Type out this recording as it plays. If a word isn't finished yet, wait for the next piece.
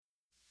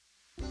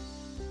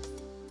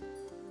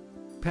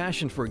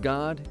passion for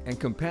God and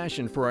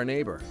compassion for our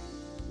neighbor,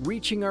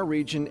 reaching our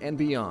region and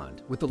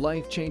beyond with the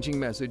life-changing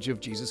message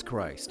of Jesus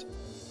Christ.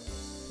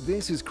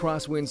 This is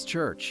CrossWinds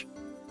Church,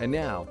 and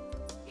now,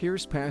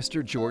 here's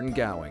Pastor Jordan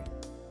Gowing.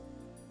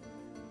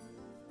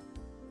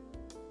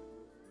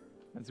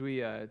 As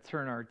we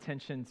turn our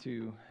attention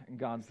to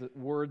God's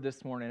Word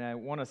this morning, I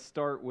want to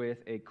start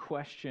with a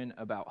question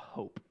about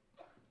hope.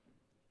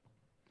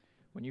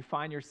 When you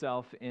find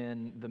yourself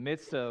in the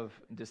midst of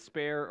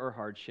despair or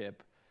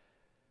hardship,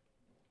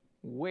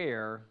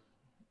 where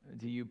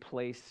do you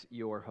place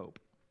your hope?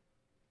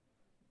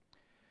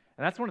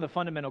 And that's one of the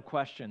fundamental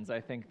questions,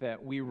 I think,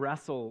 that we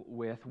wrestle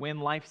with when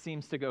life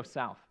seems to go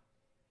south.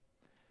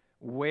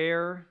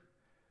 Where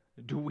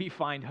do we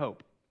find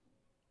hope?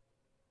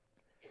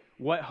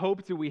 What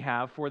hope do we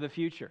have for the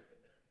future?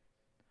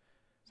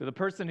 So the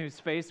person who's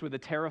faced with a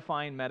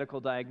terrifying medical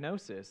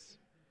diagnosis,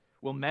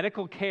 will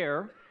medical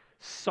care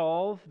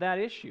solve that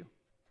issue?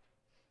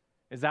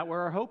 Is that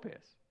where our hope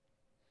is?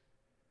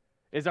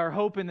 Is our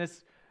hope in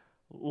this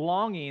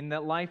longing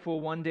that life will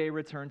one day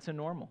return to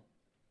normal?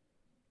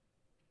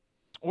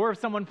 Or if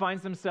someone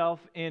finds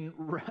themselves in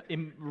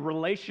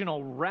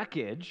relational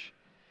wreckage,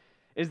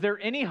 is there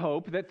any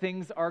hope that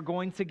things are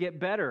going to get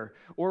better?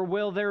 Or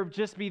will there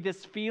just be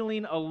this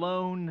feeling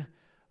alone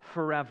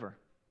forever?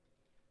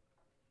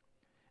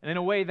 And in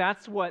a way,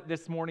 that's what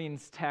this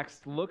morning's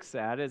text looks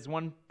at. As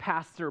one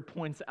pastor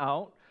points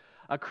out,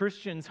 a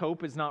Christian's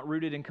hope is not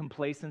rooted in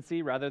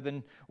complacency. Rather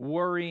than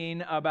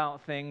worrying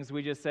about things,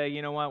 we just say,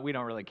 you know what, we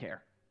don't really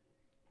care.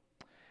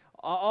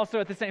 Also,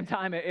 at the same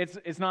time,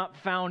 it's not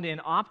found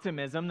in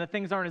optimism that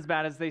things aren't as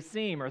bad as they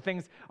seem, or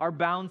things are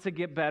bound to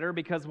get better,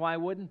 because why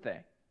wouldn't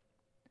they?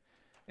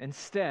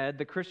 Instead,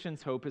 the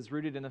Christian's hope is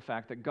rooted in the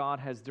fact that God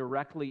has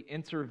directly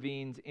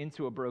intervened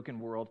into a broken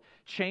world,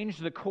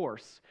 changed the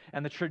course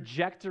and the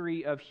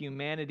trajectory of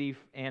humanity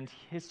and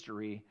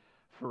history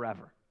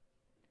forever.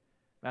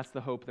 That's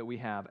the hope that we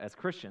have as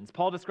Christians.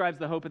 Paul describes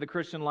the hope of the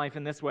Christian life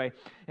in this way.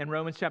 In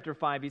Romans chapter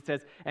 5, he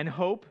says, "And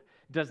hope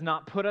does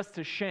not put us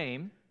to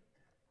shame,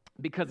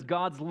 because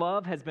God's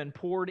love has been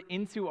poured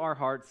into our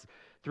hearts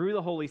through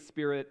the Holy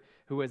Spirit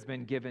who has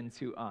been given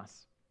to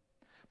us."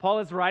 Paul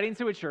is writing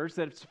to a church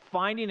that's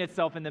finding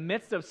itself in the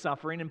midst of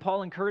suffering, and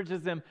Paul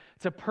encourages them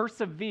to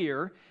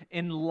persevere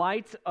in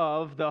light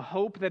of the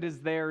hope that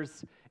is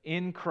theirs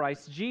in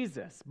Christ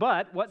Jesus.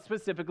 But what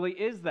specifically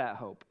is that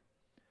hope?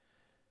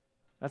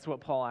 That's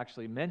what Paul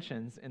actually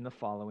mentions in the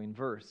following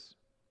verse.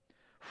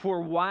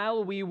 "For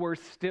while we were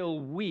still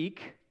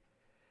weak,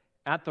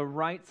 at the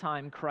right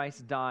time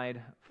Christ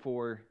died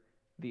for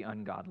the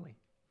ungodly."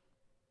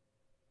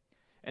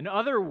 In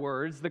other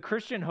words, the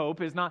Christian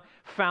hope is not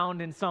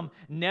found in some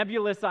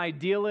nebulous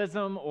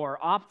idealism or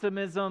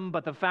optimism,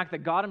 but the fact that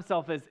God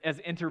himself has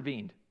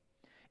intervened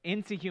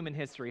into human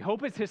history.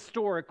 Hope is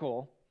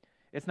historical,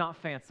 it's not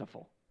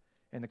fanciful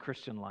in the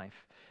Christian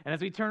life. And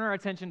as we turn our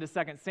attention to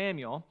 2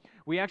 Samuel,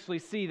 we actually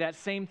see that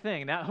same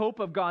thing, that hope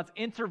of God's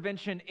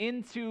intervention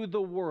into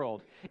the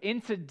world,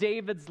 into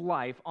David's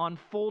life on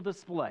full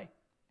display.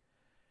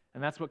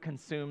 And that's what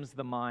consumes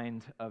the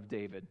mind of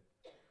David.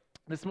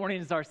 This morning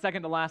is our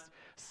second to last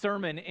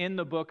sermon in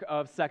the book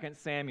of 2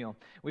 Samuel.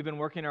 We've been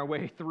working our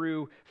way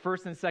through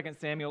 1 and 2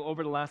 Samuel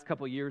over the last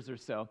couple of years or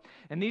so.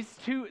 And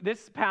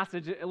this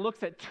passage, it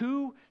looks at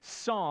two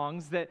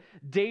songs that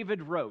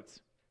David wrote.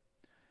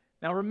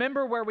 Now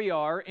remember where we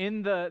are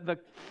in the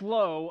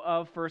flow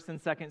of 1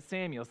 and 2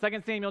 Samuel.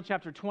 2 Samuel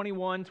chapter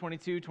 21,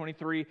 22,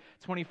 23,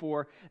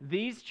 24.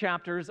 These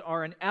chapters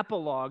are an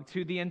epilogue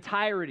to the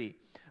entirety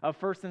of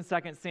 1 and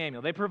 2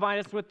 Samuel. They provide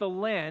us with the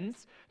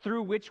lens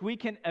through which we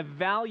can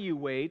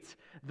evaluate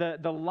the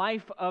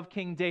life of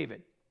King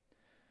David.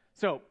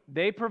 So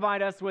they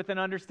provide us with an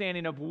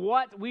understanding of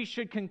what we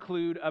should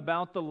conclude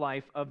about the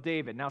life of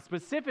David. Now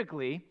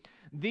specifically,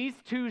 these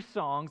two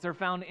songs are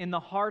found in the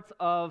heart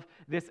of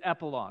this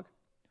epilogue.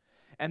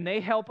 And they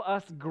help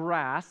us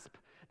grasp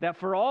that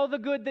for all the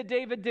good that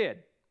David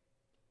did,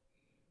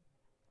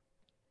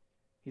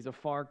 he's a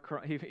far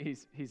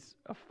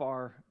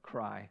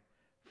cry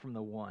from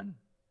the one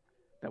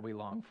that we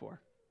long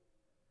for.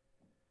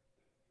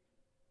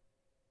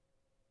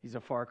 He's a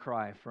far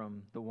cry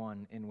from the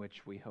one in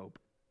which we hope.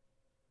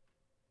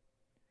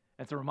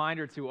 It's a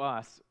reminder to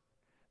us,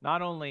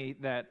 not only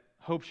that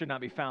hope should not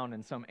be found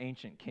in some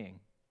ancient king,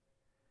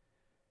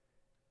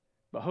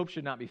 but hope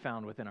should not be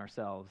found within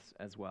ourselves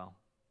as well.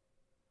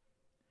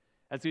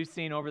 As we've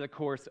seen over the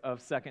course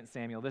of 2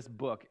 Samuel, this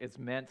book is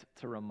meant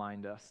to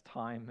remind us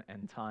time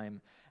and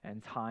time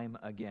and time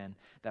again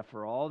that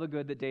for all the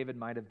good that David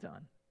might have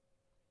done,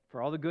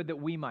 for all the good that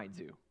we might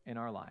do in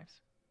our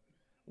lives,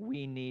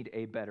 we need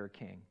a better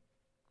king.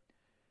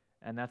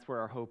 And that's where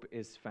our hope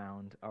is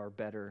found, our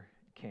better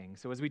king.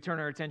 So as we turn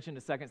our attention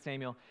to 2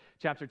 Samuel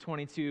chapter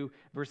 22,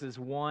 verses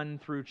 1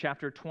 through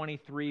chapter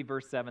 23,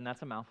 verse 7,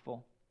 that's a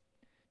mouthful.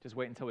 Just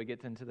wait until we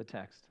get into the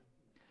text.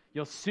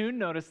 You'll soon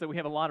notice that we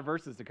have a lot of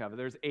verses to cover.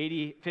 There's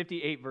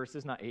 58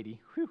 verses, not 80.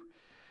 Whew.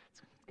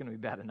 It's going to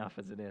be bad enough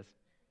as it is.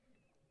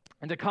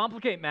 And to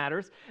complicate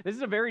matters, this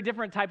is a very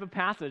different type of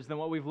passage than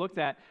what we've looked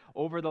at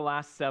over the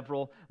last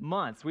several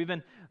months. We've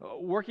been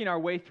working our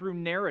way through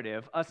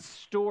narrative, a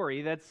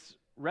story that's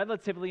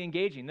relatively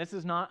engaging. This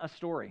is not a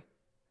story.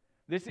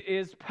 This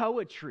is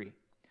poetry.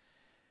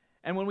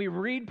 And when we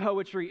read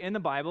poetry in the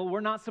Bible,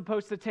 we're not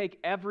supposed to take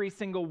every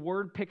single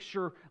word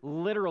picture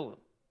literally.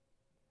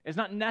 It's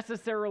not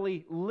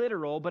necessarily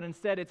literal, but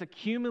instead it's a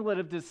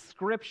cumulative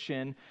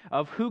description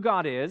of who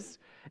God is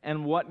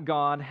and what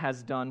God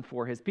has done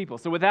for his people.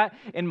 So with that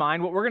in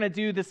mind, what we're going to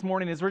do this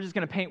morning is we're just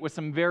going to paint with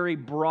some very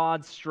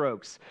broad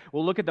strokes.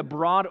 We'll look at the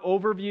broad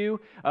overview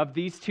of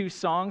these two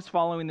songs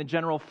following the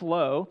general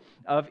flow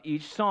of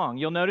each song.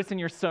 You'll notice in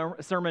your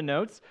sermon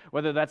notes,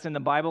 whether that's in the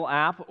Bible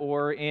app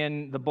or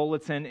in the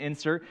bulletin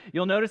insert,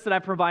 you'll notice that I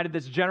provided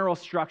this general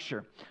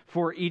structure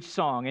for each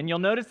song. And you'll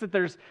notice that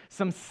there's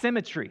some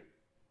symmetry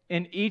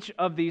in each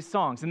of these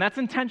songs. And that's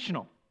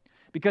intentional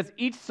because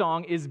each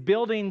song is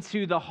building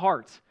to the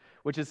heart,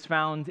 which is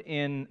found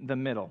in the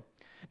middle.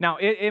 Now,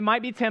 it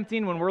might be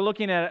tempting when we're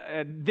looking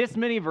at this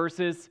many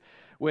verses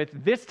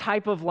with this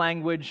type of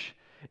language,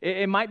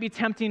 it might be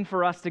tempting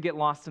for us to get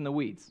lost in the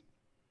weeds.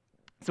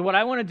 So what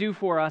I want to do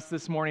for us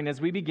this morning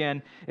as we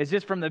begin is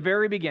just from the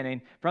very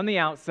beginning, from the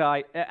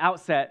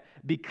outset,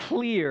 be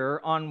clear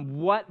on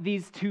what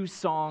these two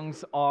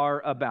songs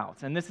are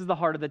about. And this is the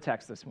heart of the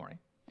text this morning.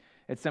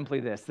 It's simply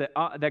this,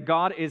 that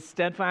God is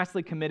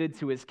steadfastly committed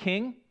to his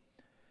king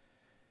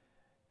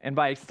and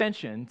by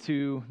extension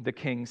to the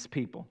king's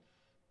people.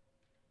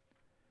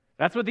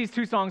 That's what these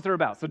two songs are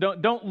about. So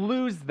don't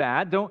lose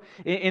that. Don't,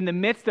 in the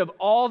midst of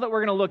all that we're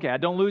going to look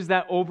at, don't lose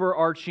that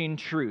overarching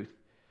truth.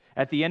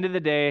 At the end of the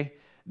day,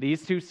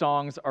 these two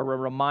songs are a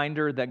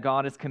reminder that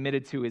God is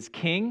committed to his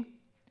king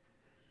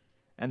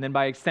and then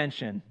by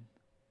extension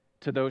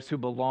to those who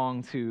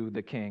belong to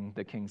the king,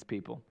 the king's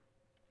people.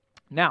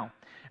 Now,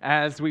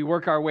 as we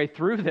work our way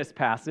through this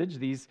passage,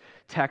 these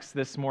texts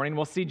this morning,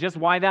 we'll see just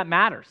why that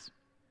matters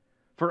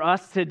for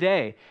us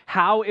today,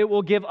 how it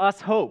will give us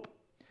hope,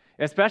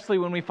 especially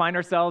when we find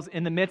ourselves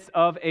in the midst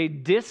of a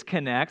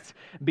disconnect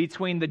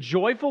between the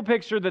joyful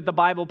picture that the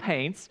Bible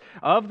paints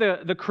of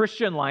the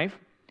Christian life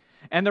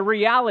and the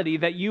reality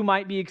that you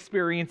might be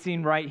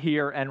experiencing right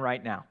here and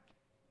right now.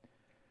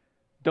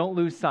 Don't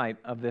lose sight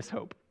of this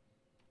hope,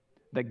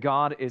 that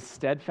God is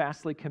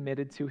steadfastly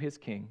committed to his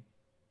king.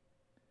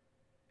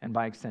 And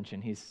by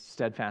extension, he's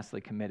steadfastly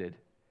committed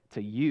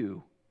to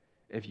you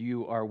if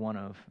you are one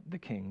of the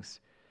king's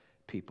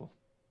people.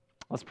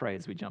 Let's pray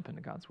as we jump into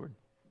God's word.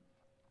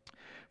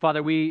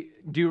 Father, we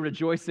do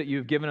rejoice that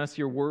you've given us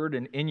your word,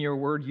 and in your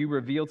word you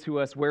reveal to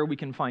us where we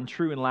can find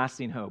true and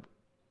lasting hope.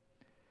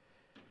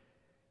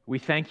 We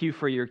thank you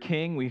for your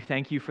king. We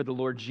thank you for the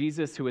Lord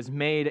Jesus, who has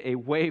made a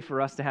way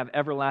for us to have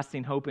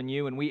everlasting hope in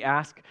you. And we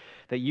ask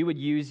that you would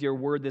use your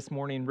word this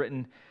morning,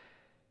 written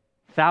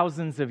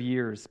thousands of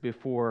years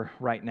before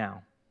right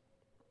now,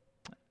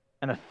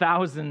 and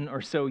 1,000 or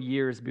so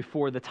years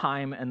before the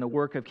time and the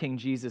work of King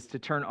Jesus, to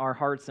turn our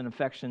hearts and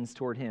affections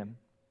toward him.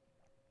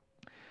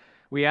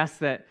 We ask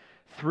that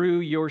through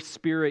your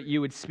Spirit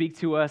you would speak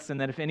to us, and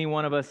that if any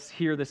one of us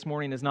here this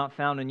morning is not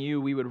found in you,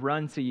 we would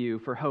run to you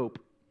for hope,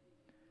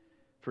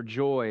 for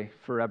joy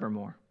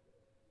forevermore.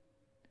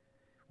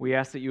 We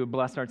ask that you would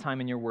bless our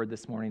time in your word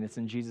this morning. It's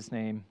in Jesus'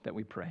 name that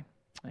we pray.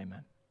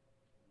 Amen.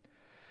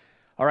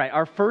 All right,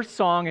 our first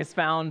song is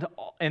found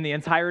in the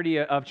entirety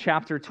of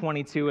chapter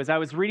 22. As I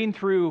was reading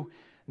through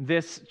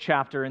this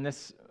chapter, and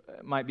this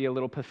might be a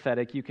little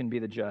pathetic, you can be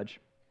the judge,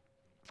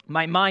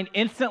 my mind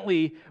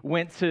instantly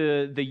went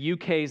to the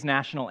UK's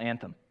national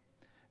anthem,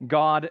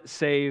 God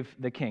Save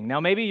the King.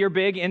 Now, maybe you're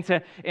big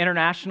into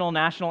international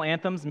national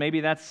anthems. Maybe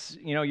that's,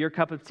 your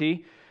cup of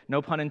tea.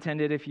 No pun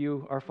intended if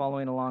you are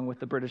following along with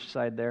the British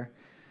side there.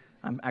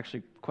 I'm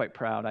actually quite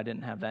proud. I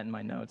didn't have that in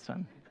my notes.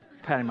 I'm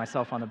patting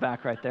myself on the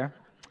back right there.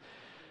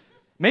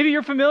 Maybe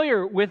you're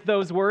familiar with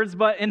those words,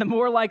 but in the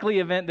more likely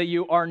event that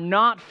you are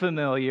not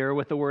familiar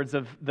with the words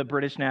of the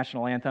British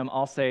national anthem,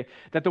 I'll say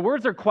that the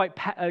words are quite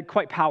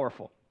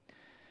powerful.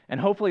 And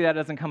hopefully that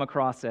doesn't come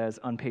across as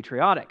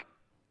unpatriotic.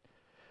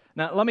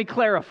 Now, let me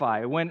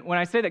clarify. When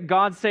I say that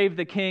God Save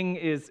the King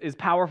is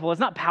powerful, it's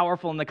not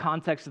powerful in the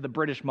context of the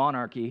British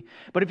monarchy.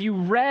 But if you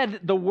read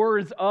the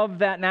words of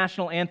that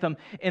national anthem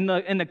in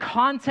the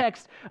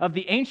context of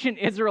the ancient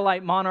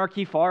Israelite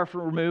monarchy, far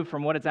removed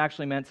from what it's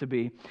actually meant to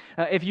be,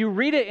 if you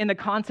read it in the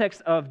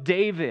context of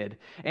David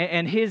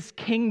and his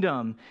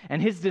kingdom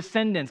and his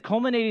descendants,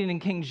 culminating in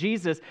King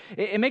Jesus,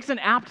 it makes an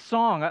apt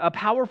song, a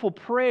powerful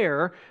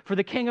prayer for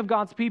the King of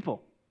God's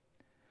people.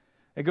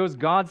 It goes,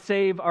 God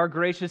save our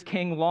gracious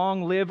King,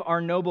 long live our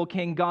noble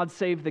King, God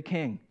save the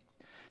King.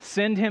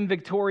 Send him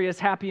victorious,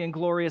 happy and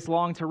glorious,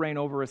 long to reign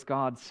over us,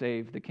 God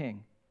save the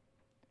King.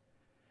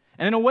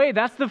 And in a way,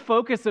 that's the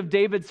focus of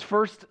David's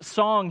first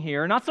song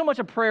here. Not so much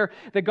a prayer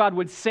that God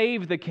would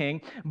save the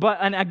king, but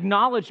an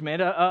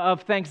acknowledgement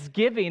of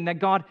thanksgiving that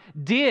God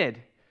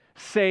did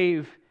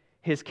save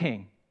his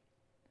king.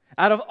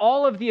 Out of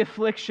all of the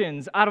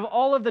afflictions, out of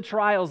all of the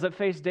trials that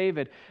faced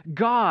David,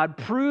 God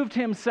proved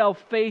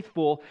himself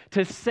faithful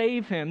to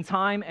save him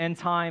time and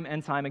time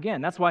and time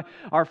again. That's why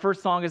our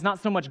first song is not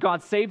so much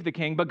God saved the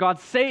king, but God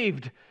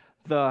saved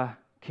the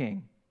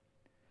king.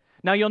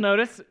 Now you'll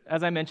notice,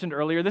 as I mentioned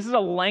earlier, this is a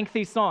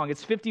lengthy song.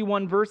 It's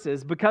 51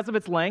 verses. Because of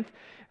its length,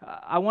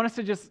 I want us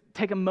to just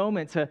take a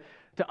moment to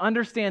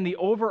understand the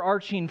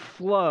overarching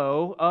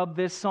flow of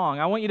this song.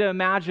 I want you to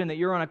imagine that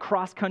you're on a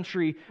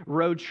cross-country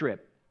road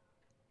trip.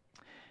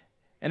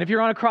 And if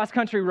you're on a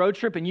cross-country road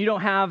trip and you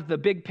don't have the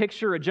big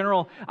picture, a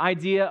general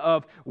idea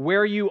of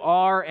where you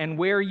are and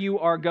where you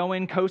are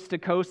going coast to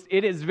coast,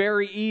 it is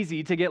very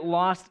easy to get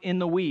lost in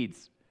the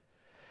weeds.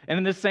 And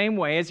in the same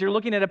way, as you're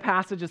looking at a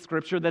passage of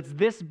Scripture that's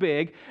this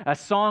big, a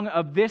song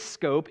of this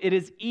scope, it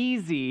is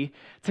easy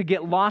to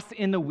get lost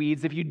in the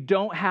weeds if you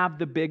don't have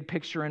the big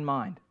picture in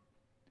mind.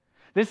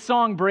 This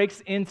song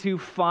breaks into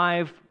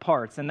 5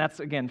 parts, and that's,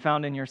 again,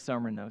 found in your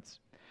sermon notes.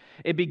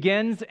 It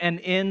begins and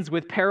ends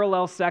with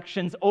parallel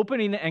sections,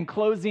 opening and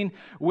closing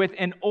with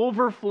an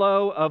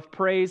overflow of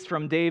praise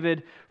from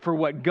David for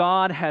what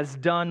God has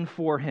done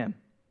for him.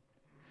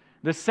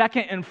 The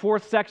second and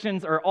fourth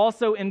sections are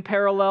also in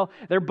parallel.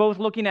 They're both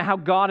looking at how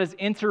God has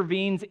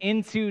intervened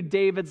into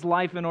David's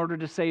life in order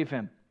to save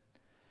him.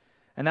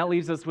 And that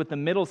leaves us with the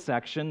middle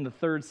section, the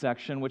third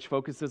section, which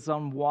focuses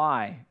on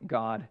why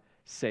God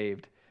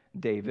saved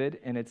David.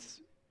 And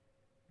it's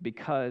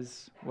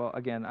because, well,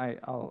 again,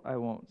 I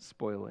won't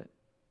spoil it.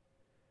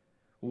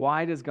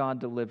 Why does God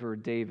deliver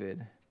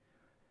David?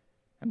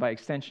 And by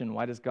extension,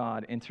 why does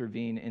God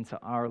intervene into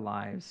our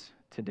lives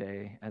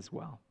today as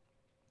well?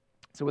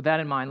 So with that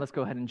in mind, let's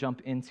go ahead and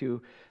jump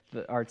into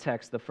our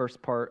text, the first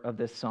part of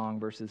this song,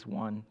 verses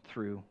 1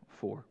 through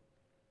 4.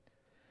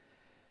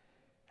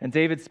 And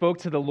David spoke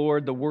to the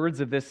Lord the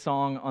words of this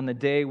song on the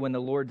day when the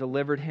Lord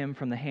delivered him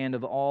from the hand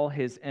of all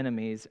his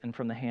enemies and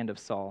from the hand of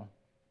Saul.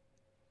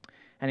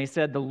 And he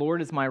said, "The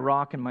Lord is my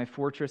rock and my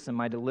fortress and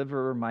my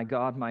deliverer, my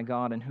God,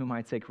 in whom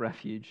I take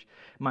refuge,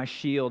 my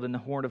shield and the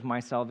horn of my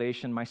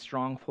salvation, my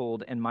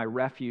stronghold and my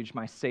refuge,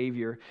 my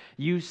Savior.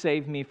 You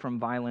save me from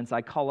violence.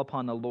 I call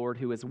upon the Lord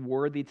who is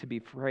worthy to be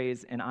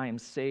praised, and I am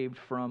saved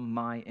from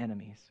my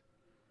enemies."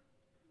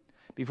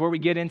 Before we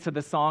get into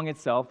the song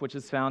itself, which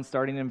is found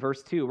starting in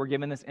verse 2, we're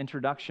given this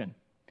introduction.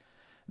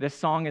 This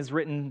song is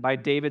written by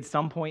David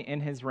some point in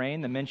his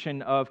reign. The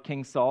mention of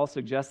King Saul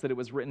suggests that it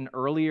was written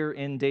earlier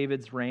in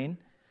David's reign.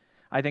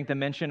 I think the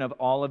mention of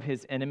all of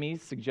his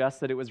enemies suggests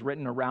that it was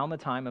written around the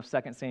time of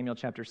 2 Samuel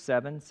chapter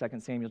 7,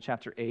 2 Samuel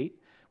chapter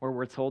 8, where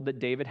we're told that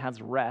David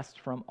has rest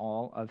from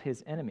all of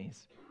his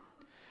enemies.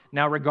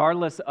 Now,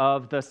 regardless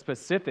of the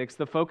specifics,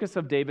 the focus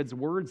of David's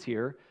words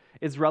here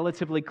is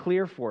relatively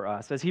clear for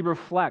us. As he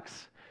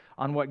reflects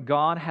on what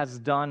God has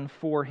done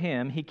for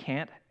him, he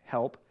can't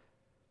help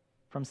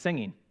from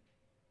singing.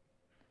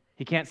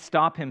 He can't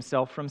stop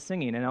himself from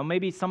singing. And now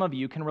maybe some of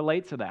you can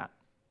relate to that.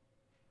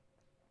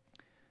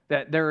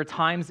 That there are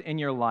times in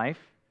your life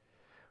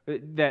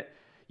that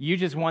you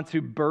just want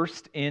to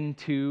burst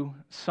into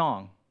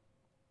song.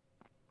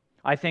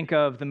 I think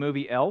of the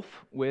movie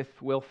Elf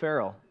with Will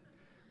Ferrell,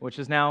 which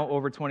is now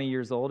over 20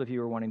 years old if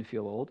you were wanting to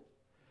feel old.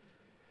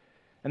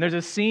 And there's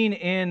a scene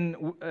in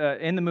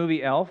the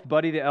movie Elf.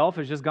 Buddy the Elf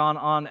has just gone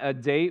on a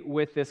date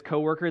with this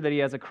coworker that he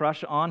has a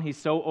crush on. He's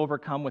so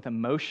overcome with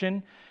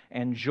emotion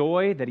and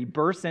joy that he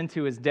bursts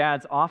into his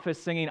dad's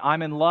office singing,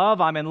 "I'm in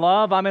love, I'm in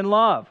love, I'm in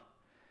love."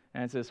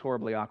 And it's this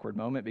horribly awkward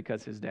moment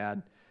because his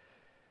dad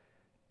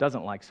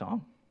doesn't like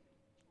song,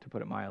 to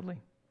put it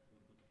mildly.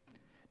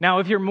 Now,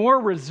 if you're more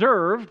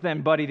reserved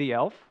than Buddy the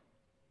Elf,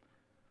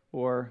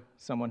 or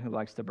someone who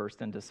likes to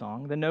burst into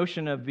song, the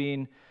notion of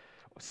being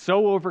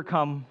so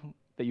overcome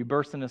that you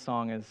burst into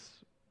song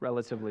is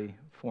relatively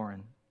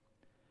foreign.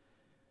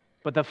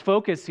 But the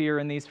focus here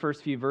in these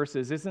first few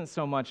verses isn't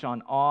so much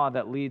on awe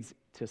that leads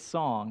to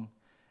song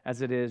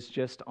as it is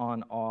just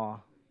on awe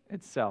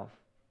itself.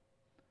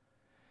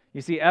 You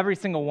see, every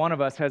single one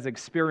of us has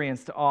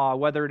experienced awe,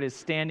 whether it is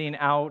standing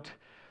out,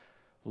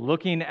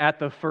 looking at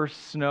the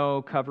first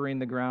snow covering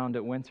the ground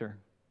at winter,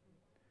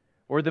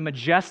 or the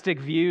majestic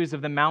views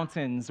of the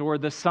mountains, or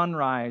the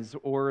sunrise,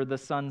 or the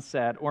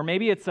sunset, or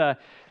maybe it's a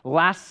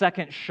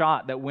last-second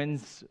shot that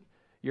wins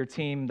your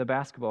team the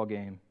basketball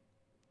game.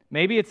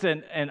 Maybe it's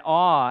an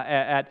awe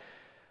at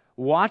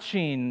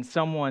watching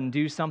someone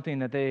do something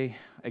that they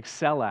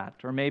excel at,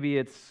 or maybe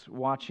it's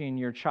watching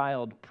your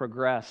child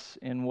progress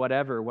in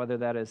whatever, whether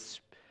that is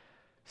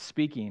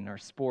speaking or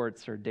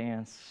sports or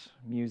dance,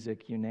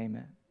 music, you name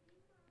it.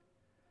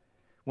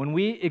 When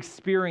we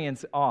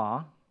experience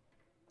awe,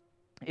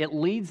 it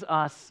leads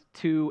us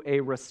to a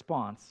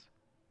response.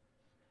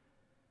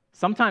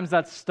 Sometimes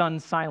that's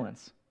stunned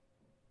silence.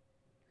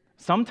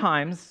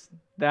 Sometimes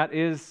that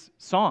is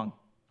song.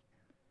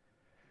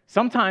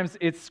 Sometimes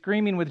it's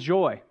screaming with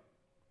joy.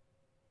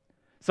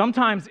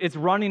 Sometimes it's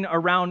running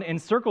around in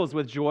circles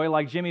with joy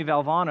like Jimmy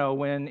Valvano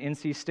when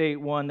NC State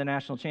won the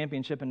national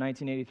championship in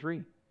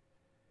 1983.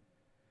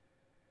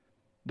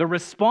 The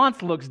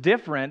response looks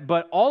different,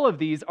 but all of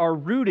these are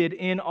rooted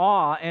in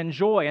awe and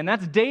joy. And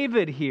that's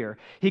David here.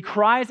 He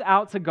cries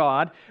out to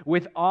God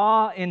with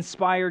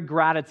awe-inspired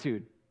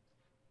gratitude.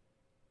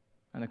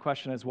 And the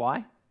question is,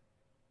 why?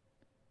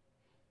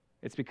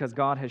 It's because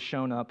God has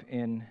shown up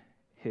in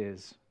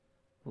his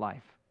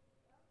life.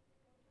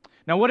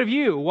 Now, what of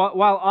you?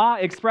 While awe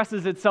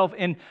expresses itself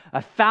in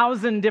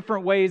 1,000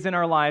 different ways in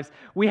our lives,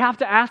 we have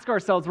to ask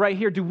ourselves right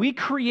here, do we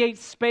create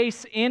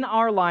space in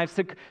our lives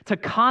to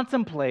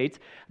contemplate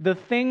the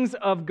things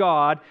of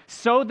God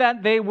so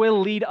that they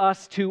will lead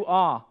us to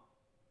awe?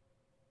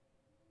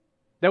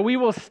 That we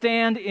will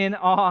stand in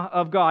awe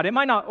of God. It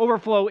might not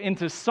overflow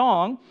into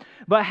song,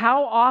 but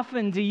how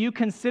often do you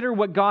consider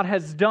what God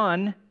has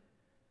done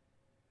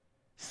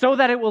so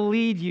that it will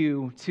lead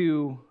you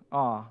to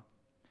awe?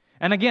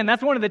 And again,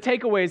 that's one of the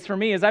takeaways for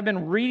me as I've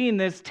been reading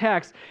this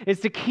text,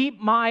 is to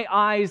keep my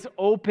eyes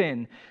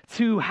open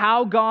to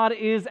how God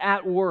is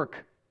at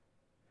work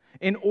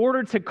in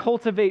order to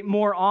cultivate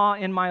more awe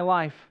in my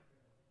life.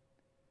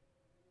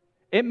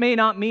 It may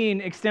not mean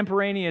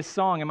extemporaneous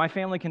song, and my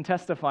family can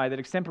testify that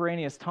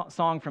extemporaneous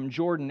song from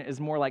Jordan is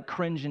more like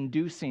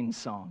cringe-inducing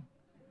song.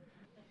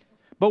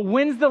 But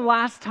when's the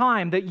last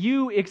time that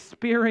you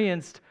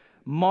experienced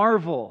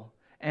marvel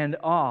and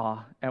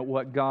awe at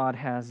what God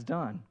has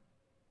done?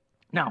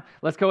 Now,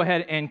 let's go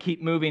ahead and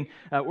keep moving.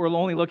 We're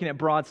only looking at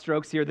broad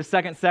strokes here. The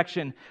second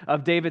section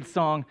of David's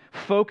song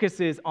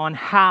focuses on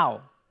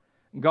how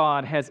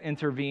God has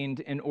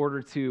intervened in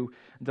order to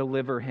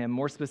deliver him.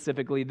 More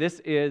specifically, this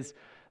is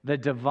the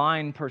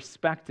divine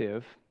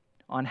perspective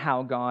on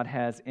how God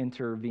has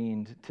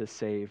intervened to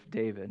save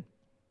David.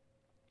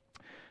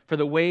 For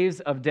the waves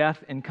of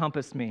death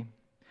encompassed me.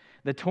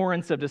 The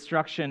torrents of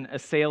destruction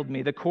assailed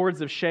me. The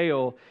cords of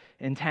Sheol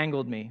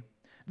entangled me.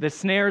 The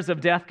snares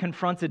of death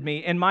confronted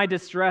me. In my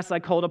distress, I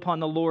called upon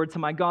the Lord. To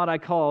my God I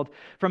called.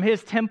 From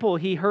his temple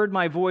he heard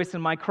my voice,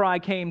 and my cry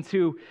came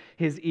to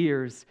his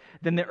ears.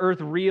 Then the earth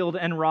reeled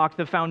and rocked.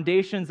 The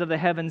foundations of the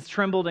heavens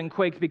trembled and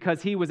quaked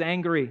because he was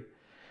angry.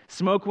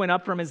 Smoke went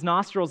up from his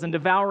nostrils and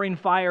devouring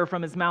fire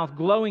from his mouth.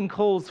 Glowing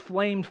coals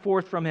flamed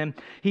forth from him.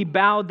 He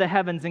bowed the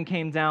heavens and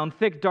came down.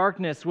 Thick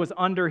darkness was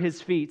under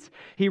his feet.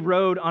 He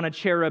rode on a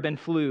cherub and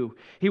flew.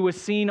 He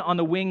was seen on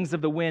the wings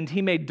of the wind.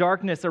 He made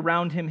darkness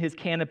around him his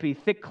canopy.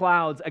 Thick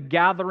clouds, a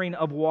gathering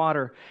of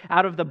water.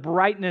 Out of the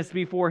brightness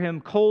before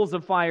him, coals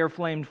of fire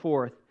flamed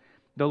forth.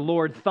 The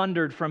Lord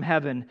thundered from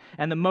heaven,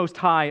 and the Most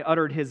High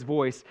uttered his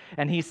voice,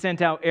 and he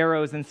sent out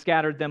arrows and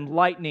scattered them,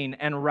 lightning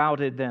and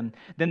routed them.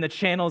 Then the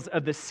channels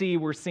of the sea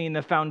were seen,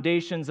 the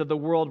foundations of the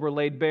world were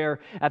laid bare.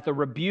 At the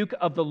rebuke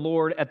of the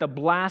Lord, at the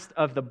blast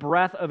of the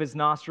breath of his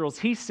nostrils,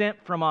 he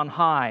sent from on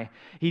high.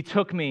 He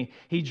took me,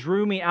 he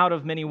drew me out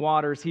of many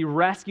waters. He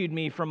rescued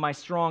me from my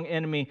strong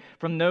enemy,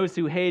 from those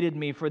who hated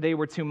me, for they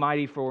were too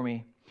mighty for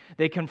me.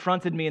 They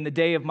confronted me in the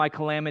day of my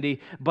calamity,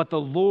 but the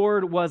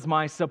Lord was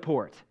my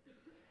support.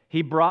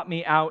 He brought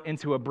me out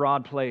into a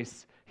broad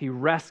place. He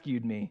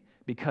rescued me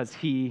because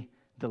he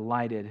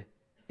delighted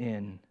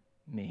in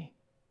me.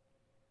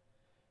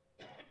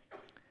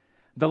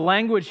 The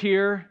language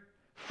here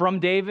from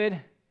David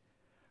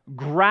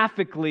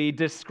graphically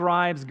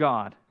describes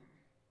God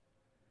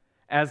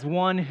as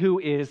one who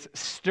is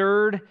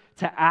stirred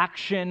to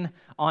action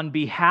on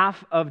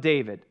behalf of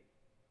David.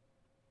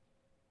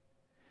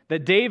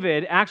 That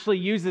David actually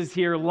uses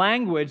here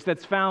language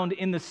that's found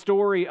in the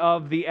story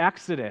of the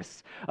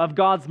Exodus, of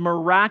God's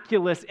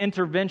miraculous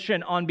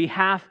intervention on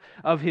behalf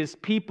of his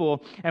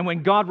people, and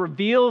when God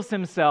reveals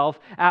himself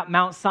at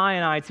Mount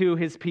Sinai to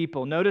his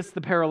people. Notice the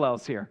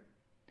parallels here.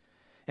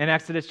 In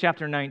Exodus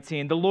chapter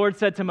 19, the Lord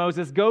said to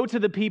Moses, "Go to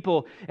the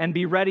people and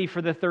be ready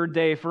for the third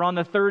day, for on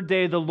the third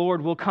day the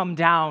Lord will come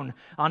down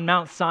on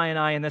Mount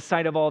Sinai in the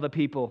sight of all the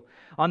people.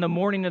 On the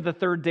morning of the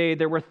third day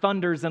there were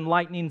thunders and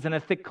lightnings and a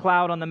thick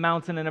cloud on the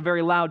mountain and a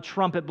very loud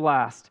trumpet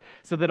blast,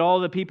 so that all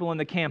the people in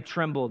the camp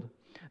trembled.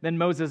 Then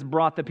Moses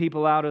brought the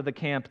people out of the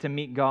camp to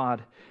meet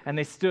God, and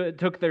they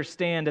took their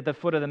stand at the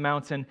foot of the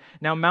mountain.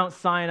 Now Mount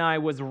Sinai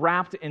was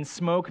wrapped in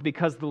smoke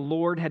because the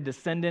Lord had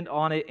descended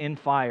on it in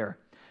fire.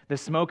 The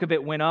smoke of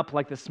it went up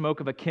like the smoke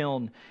of a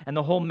kiln, and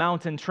the whole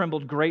mountain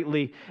trembled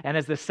greatly. And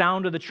as the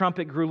sound of the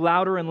trumpet grew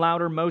louder and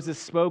louder, Moses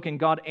spoke, and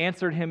God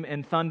answered him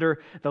in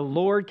thunder. The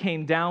Lord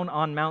came down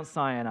on Mount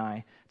Sinai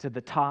to the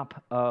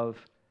top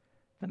of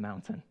the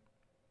mountain."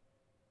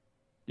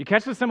 You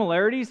catch the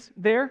similarities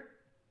there?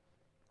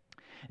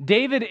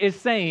 David is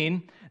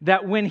saying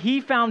that when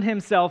he found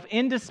himself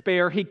in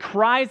despair, he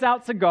cries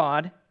out to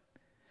God,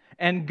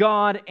 and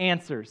God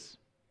answers.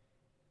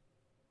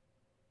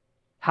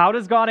 How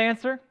does God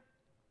answer?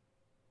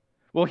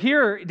 Well,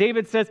 here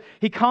David says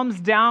he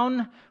comes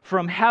down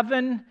from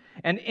heaven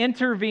and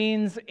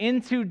intervenes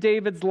into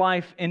David's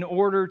life in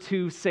order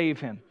to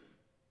save him.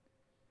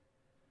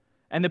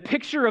 And the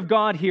picture of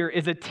God here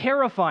is a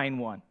terrifying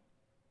one.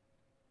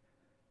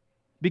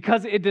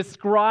 because it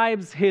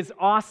describes his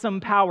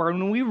awesome power.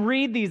 And when we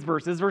read these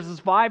verses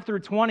 5 through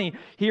 20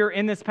 here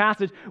in this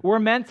passage, we're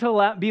meant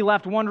to be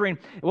left wondering,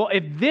 well,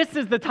 if this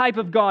is the type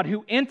of God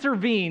who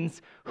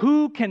intervenes,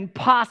 who can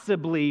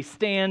possibly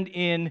stand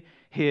in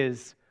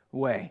his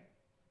way?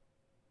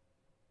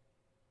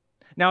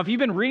 Now, if you've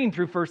been reading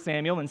through 1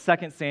 Samuel and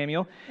 2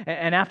 Samuel,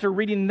 and after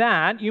reading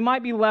that, you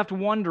might be left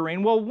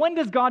wondering, well, when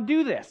does God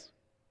do this?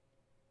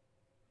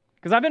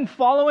 Because I've been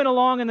following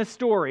along in the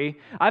story.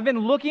 I've been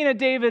looking at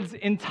David's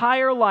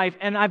entire life,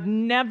 and I've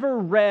never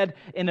read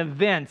an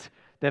event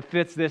that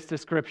fits this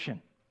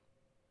description.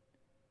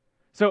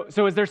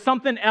 So is there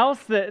something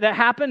else that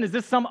happened? Is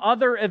this some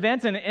other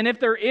event? And if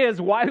there is,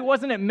 why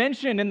wasn't it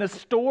mentioned in the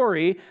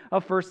story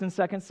of 1 and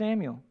 2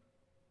 Samuel?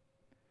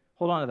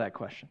 Hold on to that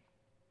question,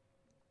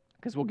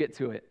 because we'll get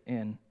to it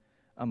in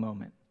a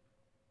moment.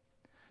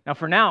 Now,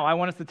 for now, I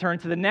want us to turn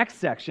to the next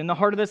section, the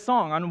heart of the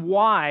song, on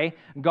why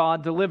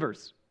God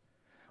delivers.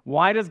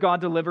 Why does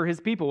God deliver his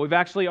people? We've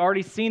actually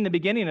already seen the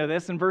beginning of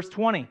this in verse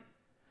 20.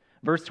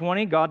 Verse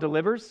 20, God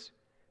delivers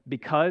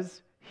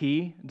because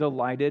he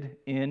delighted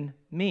in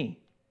me.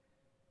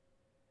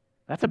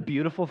 That's a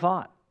beautiful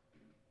thought.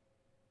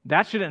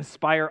 That should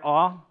inspire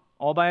awe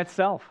all by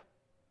itself.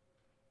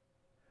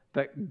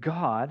 That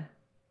God,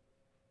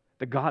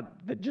 the God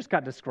that just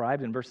got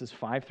described in verses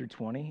 5 through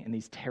 20 in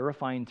these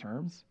terrifying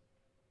terms,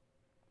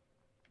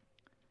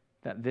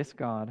 that this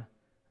God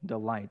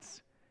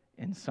delights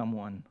in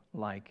someone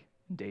like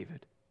David.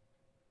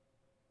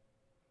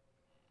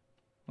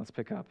 Let's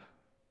pick up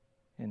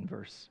in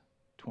verse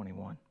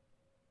 21.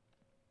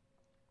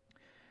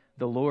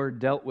 The Lord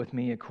dealt with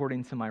me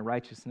according to my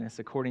righteousness,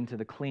 according to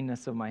the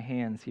cleanness of my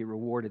hands, he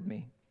rewarded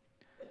me.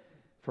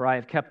 For I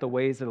have kept the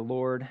ways of the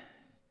Lord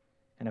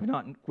and have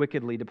not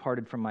wickedly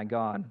departed from my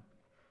God.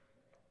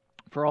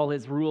 For all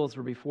his rules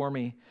were before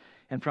me,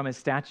 and from his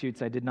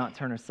statutes I did not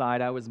turn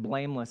aside. I was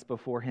blameless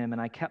before him,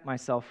 and I kept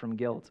myself from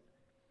guilt.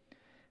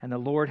 And the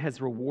Lord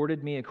has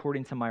rewarded me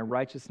according to my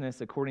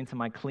righteousness, according to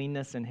my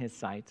cleanness in his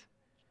sight.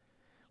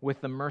 With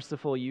the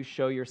merciful, you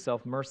show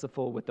yourself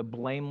merciful. With the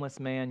blameless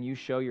man, you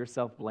show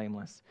yourself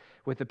blameless.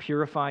 With the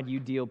purified, you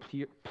deal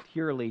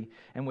purely.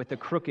 And with the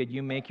crooked,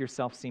 you make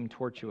yourself seem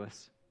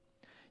tortuous.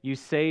 You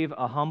save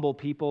a humble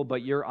people,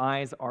 but your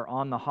eyes are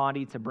on the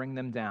haughty to bring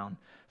them down.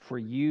 For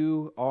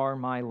you are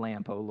my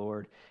lamp, O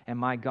Lord, and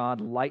my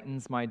God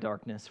lightens my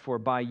darkness. For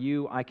by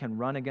you I can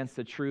run against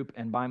a troop,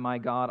 and by my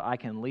God I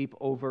can leap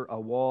over a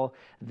wall.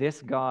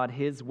 This God,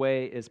 his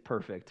way is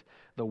perfect.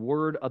 The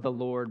word of the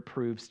Lord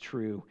proves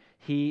true.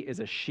 He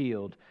is a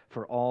shield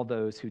for all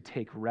those who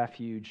take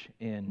refuge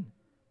in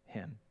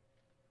him.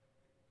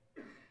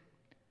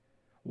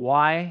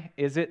 Why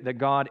is it that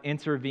God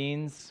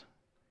intervenes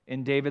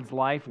in David's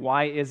life?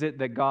 Why is it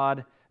that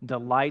God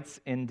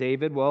delights in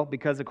David? Well,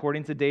 because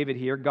according to David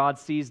here, God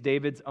sees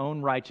David's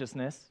own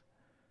righteousness,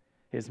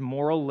 his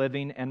moral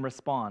living, and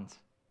responds.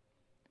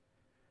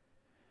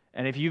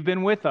 And if you've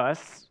been with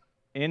us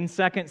in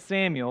 2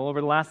 Samuel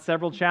over the last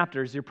several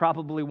chapters, you're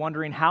probably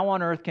wondering, how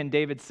on earth can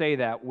David say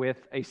that with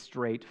a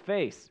straight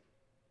face?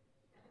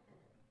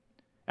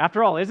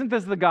 After all, isn't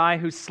this the guy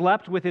who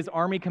slept with his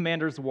army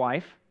commander's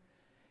wife,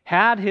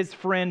 had his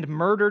friend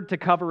murdered to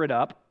cover it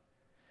up,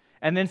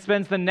 and then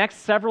spends the next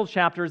several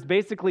chapters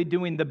basically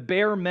doing the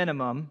bare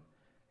minimum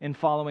in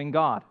following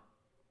God?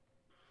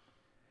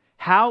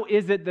 How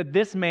is it that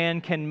this man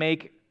can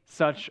make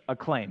such a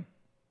claim?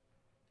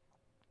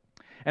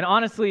 And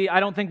honestly, I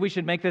don't think we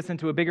should make this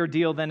into a bigger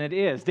deal than it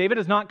is. David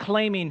is not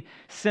claiming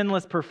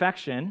sinless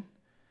perfection.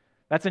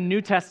 That's a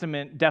New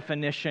Testament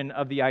definition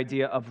of the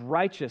idea of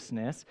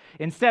righteousness.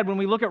 Instead, when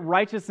we look at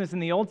righteousness in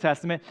the Old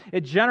Testament,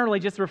 it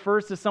generally just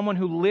refers to someone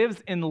who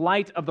lives in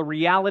light of the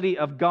reality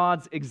of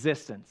God's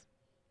existence.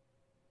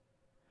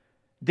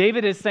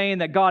 David is saying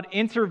that God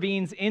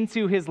intervenes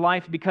into his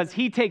life because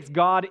he takes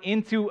God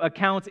into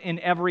account in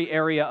every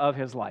area of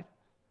his life.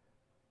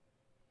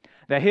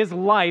 That his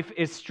life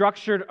is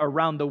structured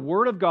around the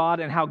Word of God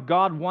and how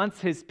God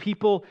wants his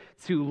people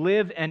to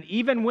live. And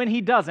even when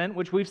he doesn't,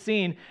 which we've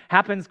seen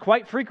happens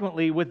quite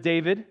frequently with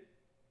David,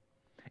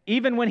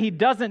 even when he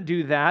doesn't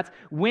do that,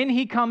 when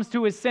he comes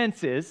to his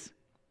senses,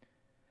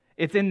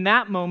 it's in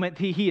that moment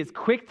he is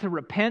quick to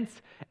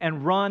repent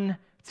and run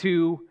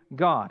to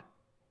God.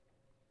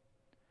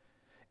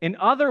 In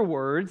other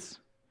words,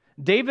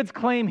 David's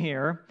claim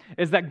here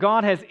is that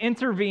God has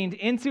intervened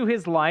into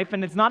his life,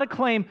 and it's not a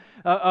claim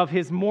of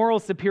his moral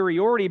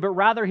superiority, but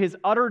rather his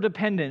utter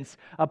dependence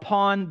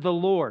upon the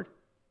Lord.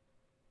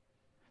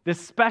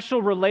 This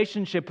special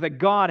relationship that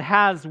God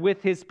has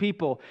with his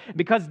people.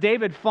 Because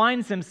David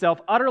finds himself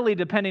utterly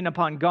depending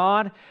upon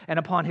God and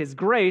upon his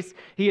grace,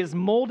 he has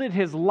molded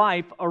his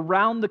life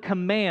around the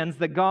commands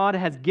that God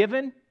has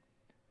given.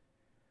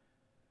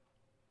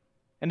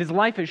 And his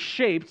life is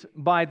shaped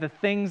by the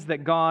things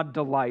that God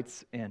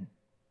delights in.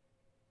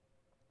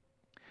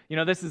 You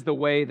know, this is the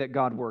way that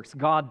God works.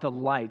 God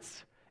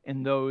delights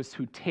in those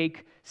who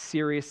take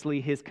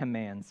seriously his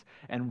commands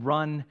and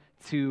run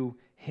to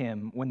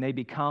him when they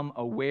become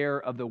aware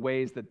of the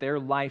ways that their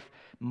life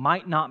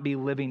might not be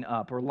living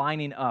up or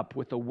lining up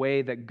with the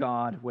way that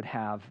God would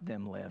have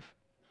them live.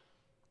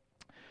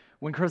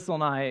 When Crystal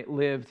and I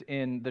lived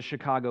in the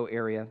Chicago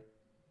area,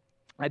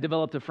 I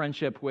developed a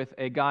friendship with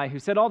a guy who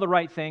said all the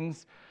right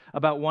things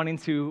about wanting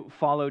to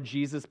follow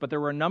Jesus, but there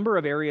were a number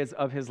of areas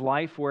of his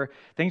life where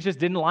things just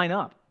didn't line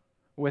up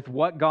with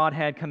what God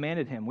had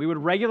commanded him. We would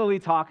regularly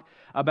talk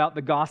about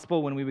the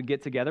gospel when we would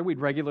get together. We'd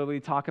regularly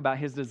talk about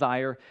his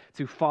desire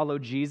to follow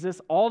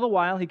Jesus. All the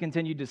while, he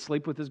continued to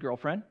sleep with his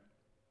girlfriend.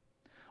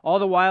 All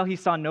the while, he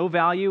saw no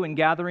value in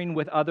gathering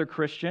with other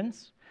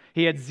Christians.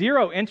 He had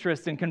zero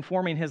interest in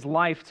conforming his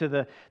life to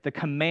the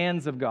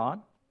commands of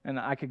God. And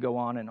I could go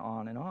on and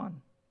on and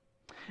on.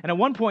 And at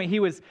one point, he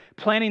was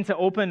planning to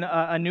open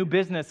a new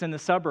business in the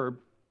suburb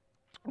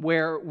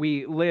where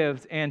we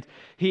lived, and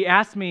he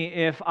asked me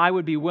if I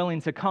would be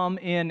willing to come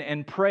in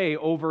and pray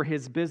over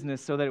his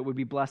business so that it would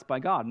be blessed by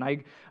God. And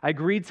I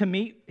agreed to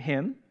meet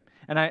him,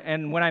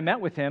 and when I met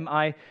with him,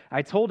 I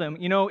told him,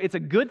 it's a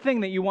good thing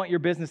that you want your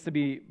business to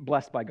be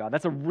blessed by God.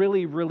 That's a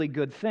really, really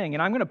good thing,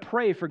 and I'm going to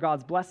pray for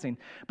God's blessing.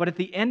 But at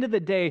the end of the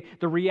day,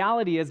 the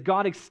reality is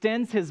God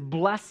extends his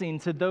blessing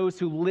to those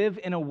who live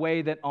in a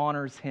way that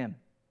honors him.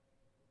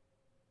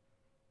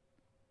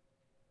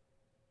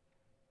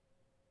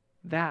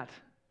 That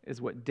is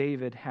what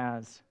David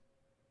has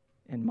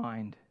in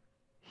mind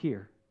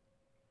here.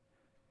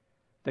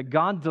 That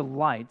God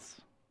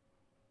delights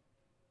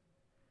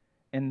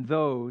in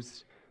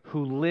those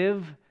who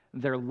live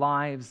their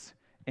lives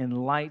in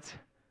light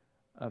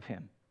of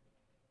him.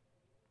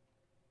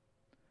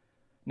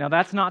 Now,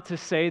 that's not to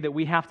say that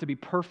we have to be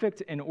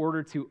perfect in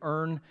order to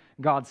earn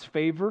God's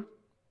favor,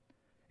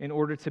 in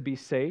order to be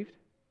saved.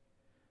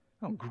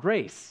 No,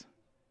 grace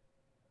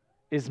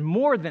is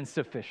more than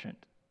sufficient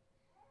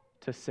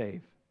to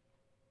save.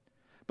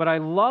 But I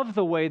love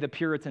the way the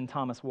Puritan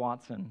Thomas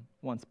Watson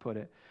once put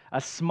it. A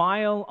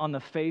smile on the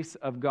face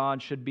of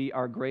God should be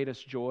our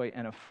greatest joy,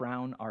 and a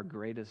frown our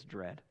greatest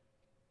dread.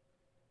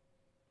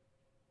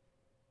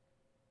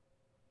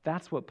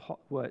 That's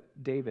what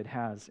David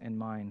has in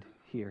mind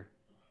here.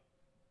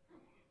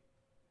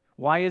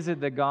 Why is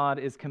it that God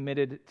is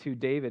committed to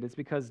David? It's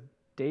because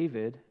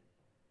David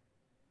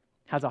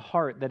has a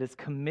heart that is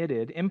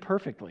committed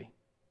imperfectly,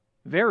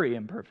 very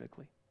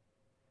imperfectly,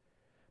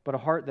 but a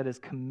heart that is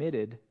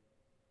committed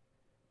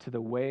to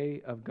the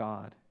way of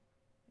God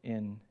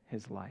in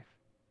his life.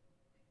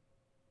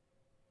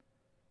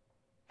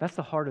 That's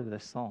the heart of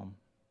this psalm.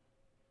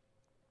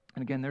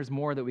 And again, there's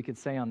more that we could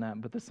say on that,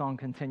 but the song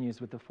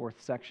continues with the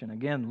fourth section.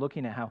 Again,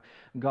 looking at how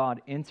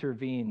God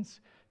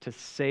intervenes to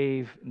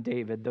save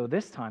David, though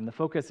this time the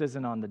focus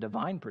isn't on the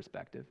divine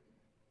perspective.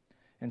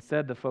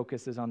 Instead, the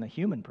focus is on the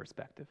human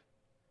perspective.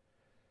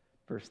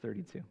 Verse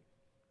 32.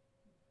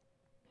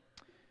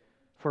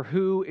 For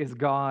who is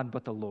God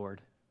but the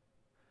Lord?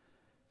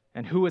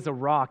 And who is a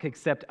rock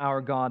except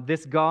our God?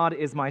 This God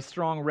is my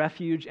strong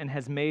refuge and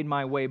has made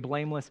my way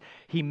blameless.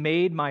 He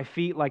made my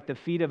feet like the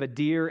feet of a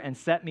deer and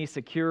set me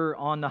secure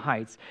on the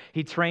heights.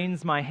 He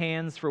trains my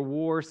hands for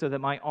war so that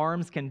my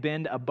arms can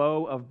bend a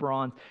bow of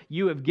bronze.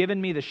 You have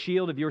given me the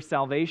shield of your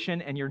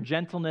salvation, and your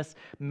gentleness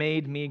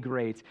made me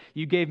great.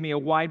 You gave me a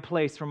wide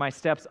place for my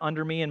steps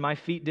under me, and my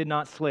feet did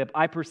not slip.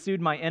 I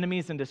pursued my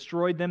enemies and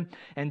destroyed them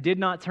and did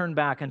not turn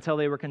back until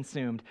they were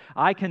consumed.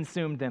 I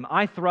consumed them.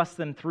 I thrust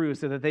them through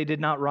so that they did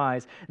not rise.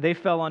 They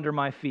fell under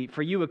my feet.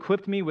 For you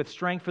equipped me with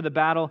strength for the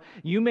battle.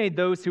 You made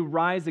those who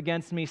rise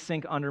against me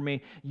sink under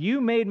me.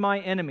 You made my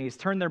enemies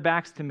turn their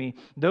backs to me,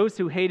 those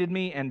who hated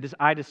me, and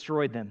I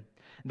destroyed them.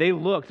 They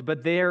looked,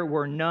 but there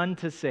were none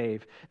to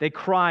save. They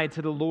cried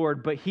to the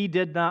Lord, but he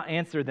did not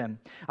answer them.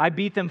 I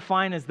beat them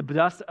fine as the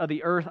dust of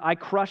the earth. I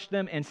crushed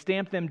them and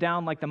stamped them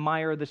down like the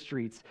mire of the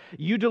streets.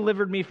 You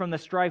delivered me from the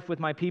strife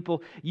with my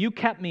people. You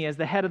kept me as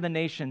the head of the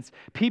nations.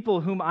 People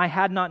whom I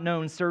had not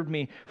known served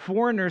me.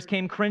 Foreigners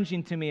came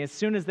cringing to me. As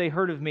soon as they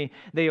heard of me,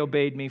 they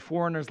obeyed me.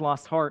 Foreigners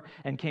lost heart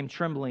and came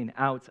trembling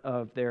out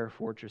of their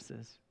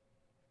fortresses.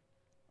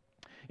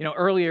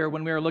 Earlier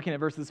when we were looking at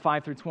verses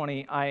 5 through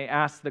 20, I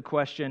asked the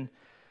question,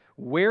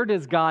 where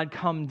does God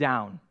come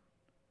down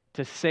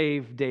to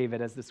save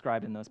David as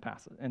described in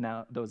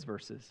those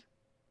verses?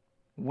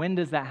 When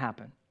does that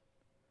happen?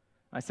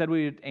 I said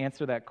we would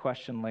answer that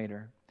question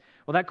later.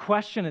 Well, that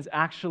question is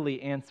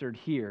actually answered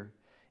here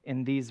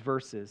in these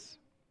verses.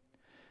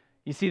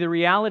 You see, the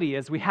reality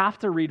is we have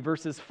to read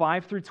verses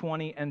 5 through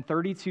 20 and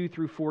 32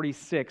 through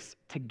 46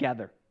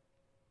 together,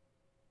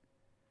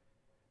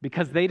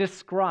 because they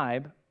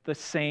describe the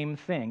same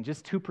thing,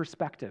 just two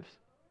perspectives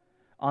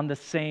on the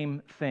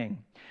same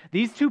thing.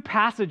 These two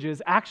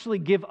passages actually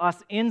give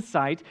us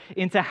insight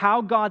into how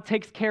God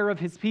takes care of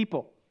his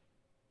people.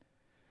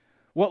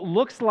 What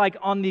looks like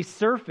on the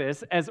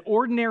surface as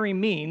ordinary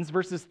means,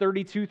 verses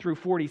 32 through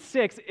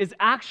 46, is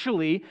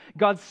actually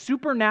God's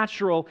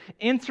supernatural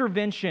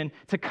intervention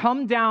to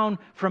come down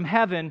from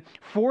heaven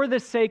for the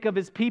sake of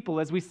his people,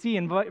 as we see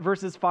in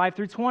verses 5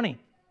 through 20.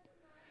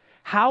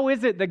 How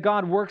is it that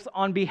God works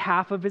on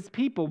behalf of his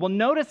people? Well,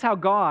 notice how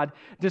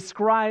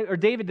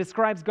David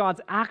describes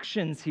God's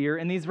actions here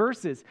in these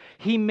verses.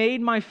 He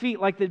made my feet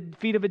like the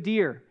feet of a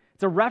deer.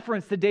 It's a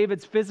reference to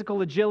David's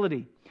physical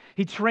agility.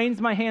 He trains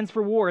my hands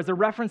for war as a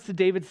reference to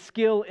David's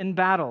skill in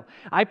battle.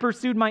 I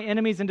pursued my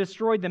enemies and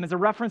destroyed them as a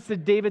reference to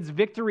David's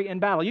victory in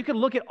battle. You can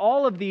look at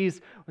all of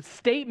these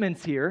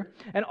statements here,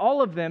 and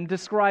all of them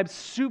describe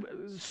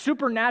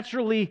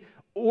supernaturally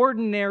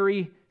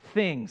ordinary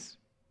things.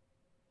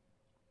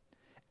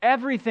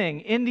 Everything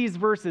in these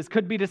verses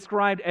could be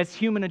described as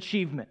human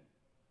achievement.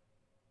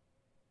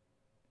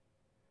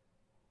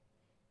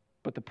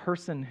 But the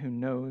person who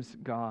knows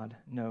God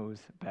knows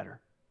better.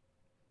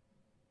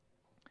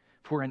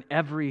 For in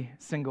every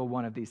single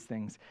one of these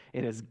things,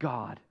 it is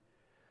God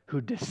who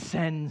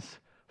descends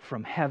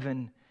from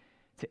heaven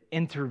to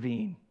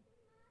intervene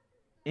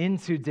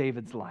into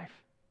David's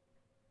life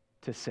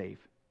to save.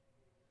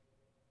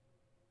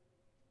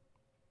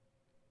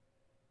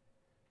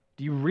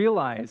 Do you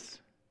realize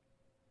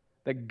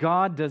that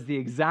God does the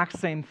exact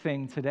same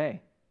thing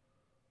today?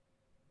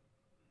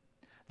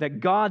 That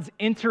God's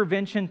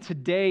intervention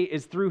today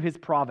is through his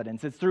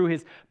providence. It's through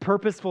his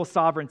purposeful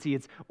sovereignty.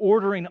 It's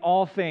ordering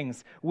all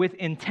things with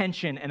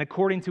intention and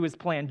according to his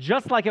plan,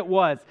 just like it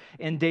was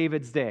in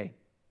David's day.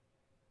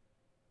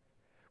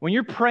 When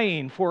you're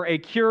praying for a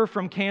cure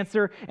from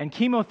cancer and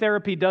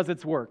chemotherapy does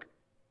its work,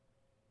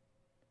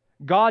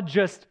 God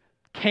just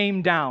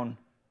came down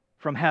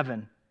from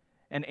heaven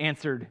and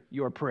answered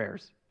your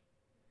prayers.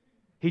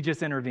 He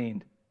just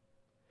intervened.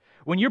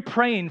 When you're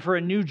praying for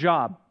a new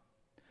job,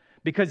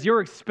 because your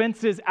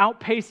expenses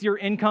outpace your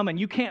income and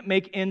you can't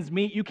make ends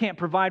meet, you can't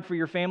provide for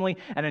your family,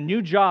 and a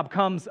new job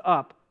comes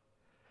up,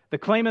 the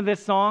claim of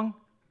this song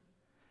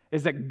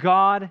is that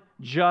God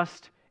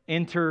just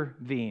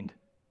intervened.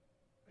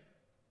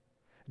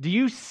 Do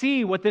you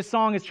see what this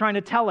song is trying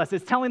to tell us?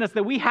 It's telling us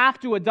that we have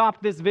to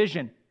adopt this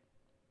vision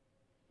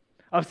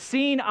of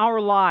seeing our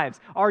lives,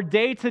 our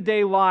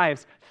day-to-day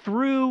lives,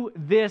 through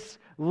this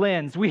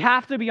lens. We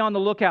have to be on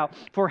the lookout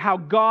for how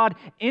God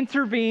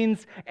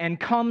intervenes and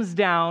comes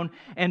down,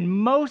 and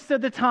most of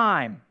the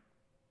time,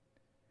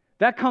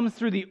 that comes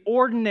through the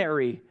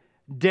ordinary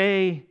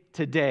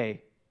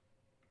day-to-day.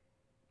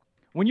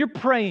 When you're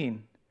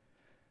praying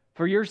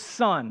for your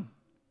son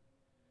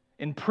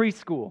in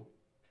preschool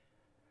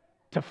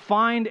to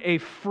find a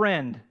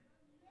friend,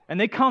 and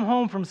they come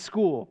home from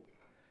school,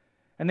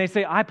 and they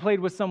say, I played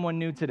with someone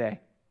new today.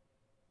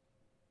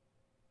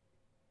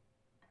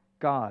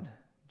 God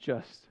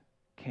just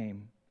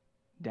came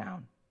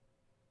down.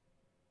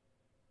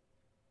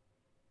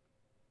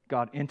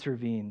 God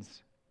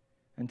intervenes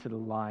into the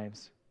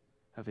lives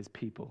of his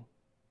people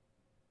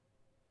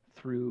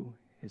through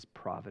his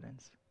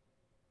providence.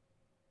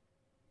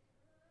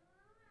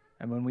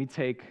 And when we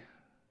take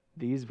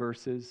these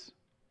verses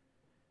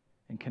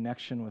in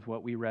connection with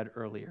what we read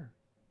earlier,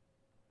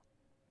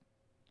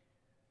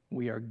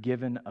 we are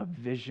given a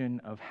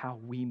vision of how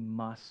we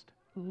must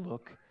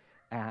look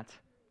at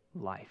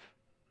life.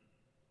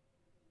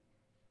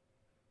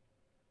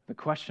 The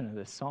question of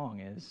this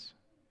song is,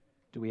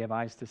 do we have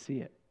eyes to see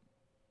it?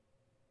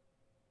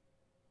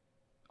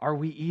 Are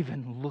we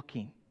even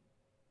looking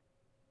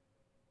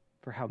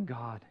for how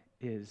God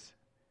is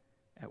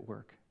at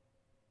work?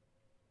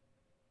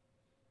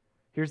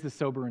 Here's the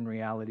sobering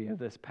reality of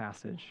this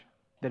passage,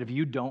 that if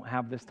you don't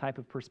have this type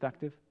of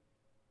perspective,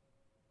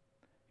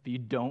 if you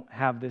don't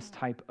have this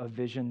type of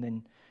vision,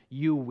 then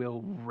you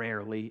will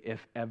rarely,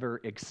 if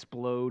ever,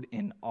 explode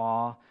in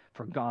awe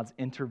for God's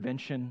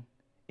intervention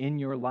in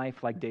your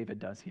life like David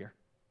does here.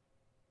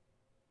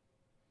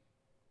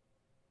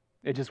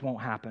 It just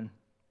won't happen.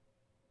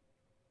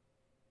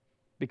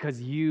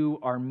 Because you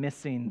are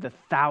missing the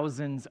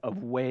thousands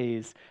of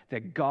ways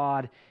that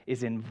God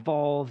is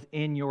involved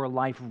in your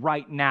life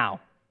right now,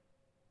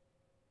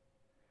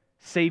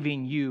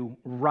 saving you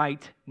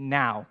right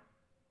now.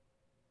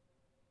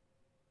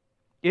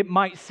 It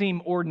might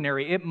seem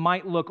ordinary, it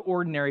might look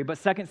ordinary, but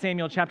 2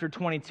 Samuel chapter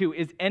 22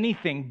 is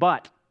anything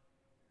but.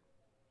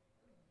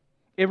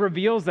 It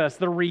reveals us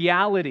the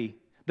reality,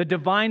 the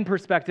divine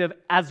perspective,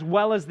 as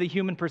well as the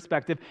human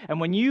perspective. And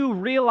when you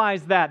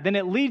realize that, then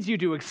it leads you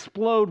to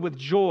explode with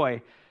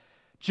joy,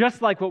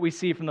 just like what we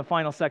see from the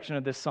final section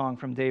of this song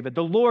from David.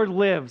 The Lord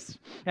lives,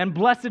 and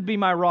blessed be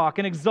my rock,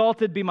 and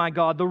exalted be my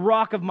God, the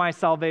rock of my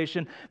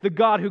salvation, the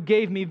God who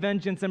gave me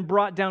vengeance and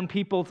brought down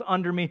peoples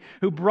under me,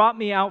 who brought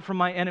me out from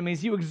my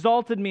enemies. You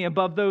exalted me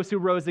above those who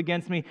rose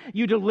against me.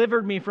 You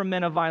delivered me from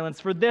men of violence.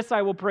 For this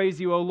I will praise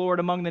you, O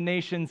Lord, among the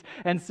nations,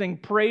 and sing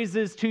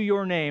praises to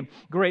your name.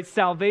 Great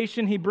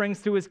salvation he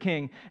brings to his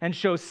king, and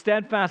shows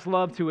steadfast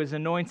love to his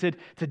anointed,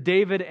 to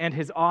David and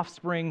his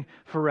offspring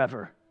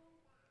forever.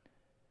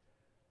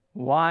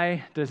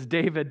 Why does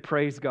David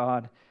praise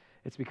God?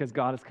 It's because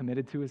God is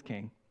committed to his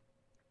king,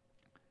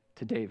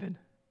 to David.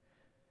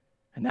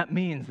 And that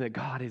means that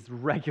God is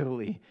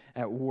regularly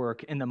at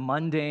work in the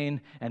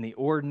mundane and the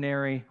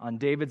ordinary on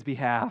David's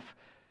behalf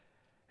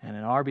and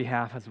in our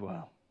behalf as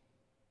well.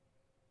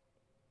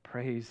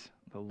 Praise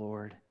the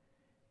Lord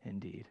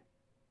indeed.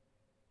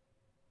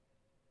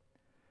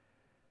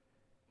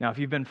 Now, if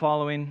you've been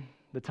following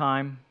the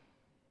time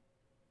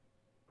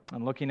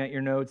and looking at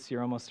your notes,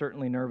 you're almost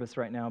certainly nervous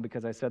right now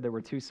because I said there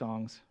were 2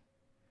 songs.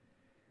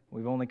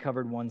 We've only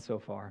covered 1 so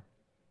far.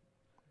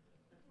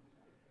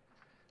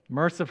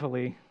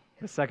 Mercifully,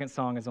 the second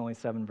song is only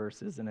 7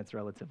 verses, and it's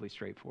relatively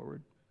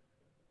straightforward.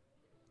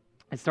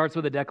 It starts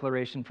with a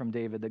declaration from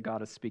David that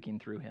God is speaking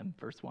through him,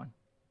 verse 1.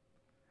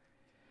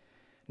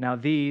 Now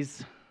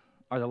these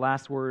are the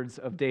last words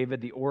of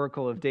David, the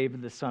oracle of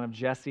David, the son of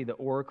Jesse, the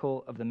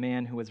oracle of the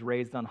man who was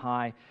raised on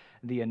high,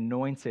 the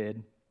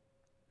anointed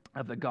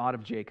of the God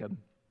of Jacob,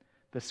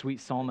 the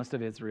sweet psalmist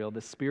of Israel. The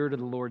Spirit of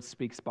the Lord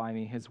speaks by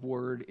me. His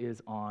word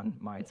is on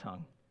my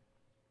tongue.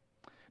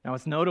 Now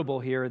it's notable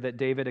here that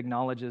David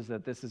acknowledges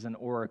that this is an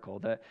oracle,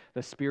 that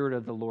the Spirit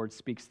of the Lord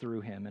speaks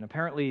through him. And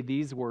apparently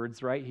these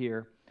words right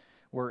here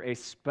were a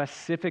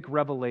specific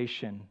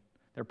revelation.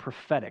 They're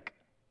prophetic.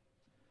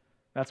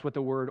 That's what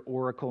the word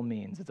oracle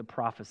means. It's a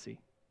prophecy.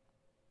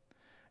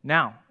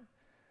 Now,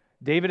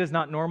 David is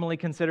not normally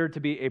considered to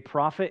be a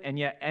prophet, and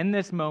yet in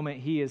this moment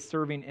he is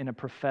serving in a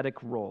prophetic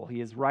role.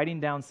 He is writing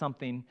down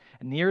something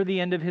near the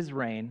end of his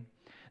reign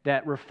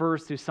that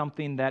refers to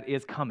something that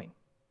is coming,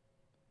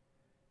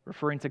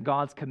 referring to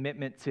God's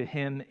commitment to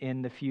him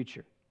in the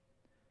future.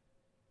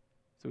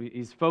 So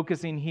he's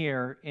focusing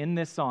here in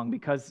this song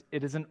because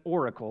it is an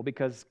oracle,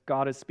 because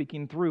God is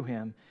speaking through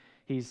him.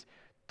 He's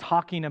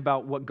talking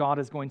about what God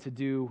is going to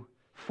do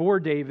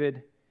for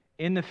David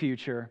in the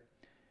future.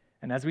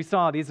 And as we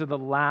saw, these are the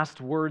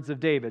last words of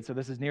David. So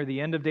this is near the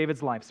end of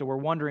David's life. So we're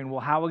wondering, well,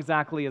 how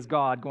exactly is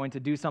God going to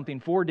do something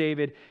for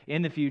David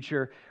in the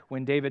future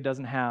when David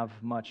doesn't have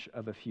much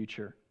of a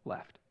future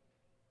left?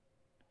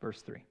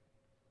 Verse 3.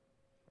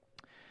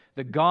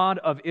 The God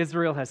of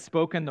Israel has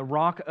spoken. The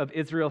rock of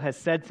Israel has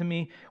said to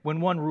me, when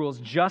one rules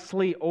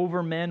justly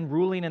over men,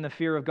 ruling in the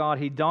fear of God,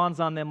 he dawns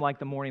on them like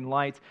the morning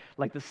light,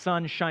 like the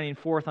sun shining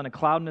forth on a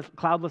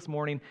cloudless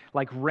morning,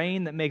 like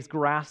rain that makes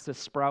grass to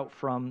sprout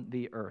from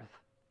the earth.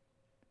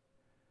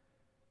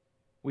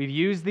 We've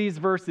used these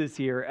verses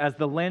here as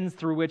the lens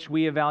through which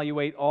we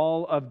evaluate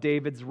all of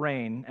David's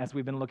reign as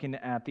we've been looking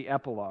at the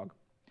epilogue.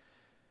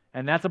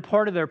 And that's a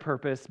part of their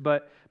purpose,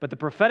 but the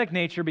prophetic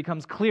nature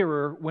becomes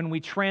clearer when we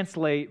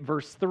translate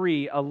verse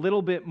 3 a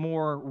little bit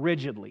more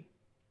rigidly,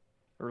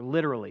 or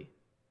literally.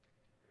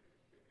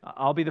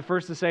 I'll be the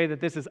first to say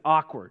that this is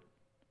awkward,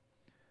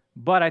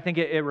 but I think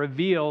it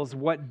reveals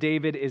what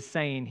David is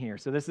saying here.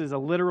 So this is a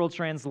literal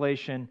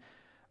translation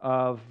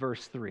of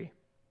verse 3.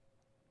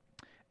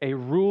 A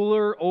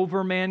ruler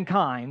over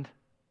mankind,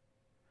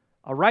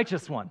 a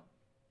righteous one,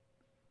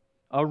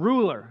 a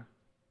ruler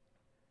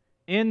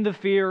in the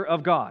fear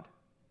of God.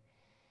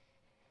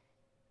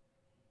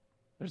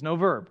 There's no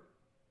verb.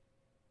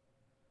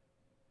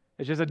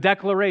 It's just a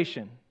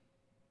declaration.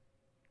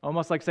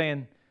 Almost like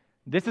saying,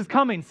 this is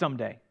coming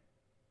someday.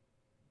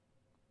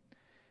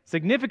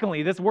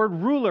 Significantly, this word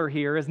ruler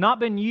here has not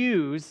been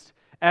used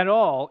at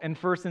all in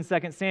 1 and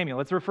 2 Samuel.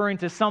 It's referring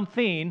to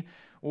something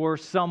or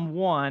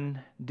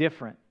someone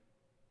different.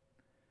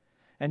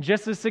 And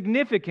just as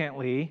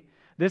significantly,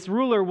 this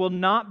ruler will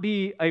not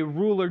be a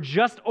ruler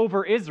just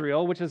over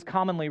Israel, which is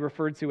commonly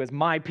referred to as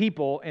my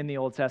people in the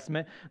Old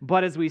Testament,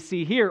 but as we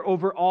see here,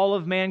 over all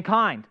of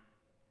mankind.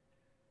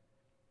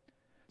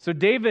 So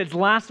David's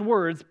last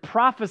words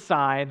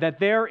prophesy that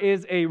there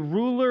is a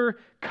ruler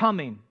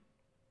coming.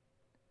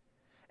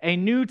 A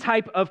new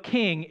type of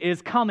king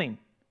is coming.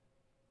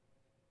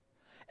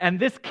 And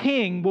this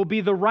king will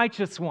be the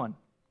righteous one,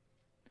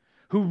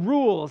 who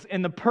rules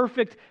in the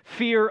perfect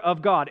fear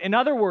of God. In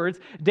other words,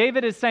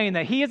 David is saying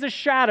that he is a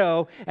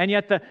shadow, and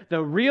yet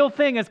the real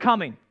thing is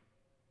coming.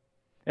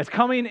 It's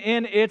coming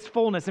in its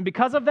fullness. And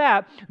because of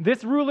that,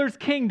 this ruler's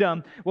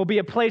kingdom will be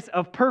a place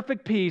of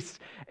perfect peace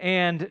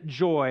and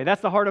joy.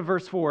 That's the heart of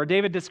verse 4.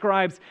 David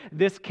describes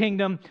this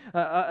kingdom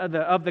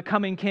of the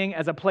coming king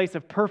as a place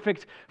of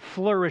perfect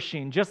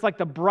flourishing, just like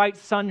the bright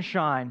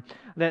sunshine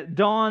that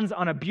dawns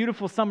on a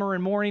beautiful summer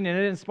morning and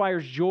it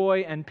inspires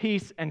joy and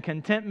peace and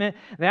contentment.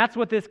 That's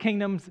what this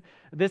kingdom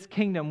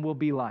will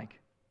be like.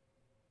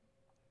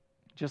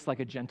 Just like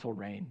a gentle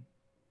rain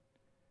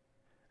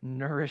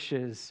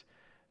nourishes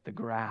the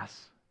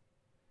grass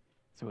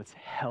so it's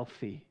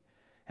healthy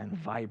and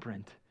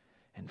vibrant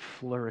and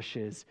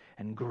flourishes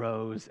and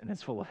grows and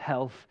is full of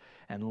health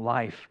and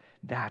life.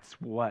 That's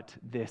what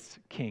this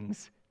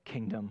king's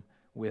kingdom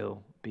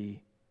will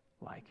be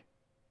like.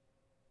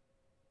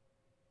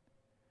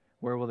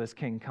 Where will this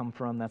king come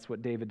from? That's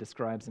what David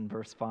describes in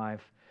verse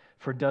 5.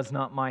 For does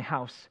not my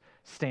house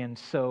stand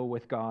so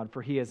with God?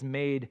 For he has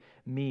made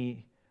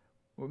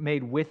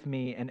with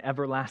me an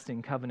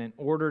everlasting covenant,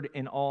 ordered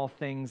in all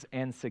things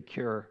and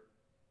secure.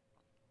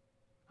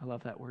 I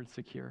love that word,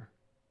 secure.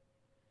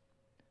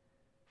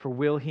 For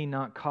will he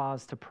not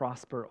cause to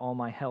prosper all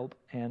my help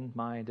and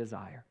my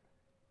desire?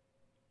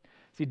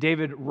 See,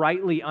 David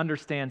rightly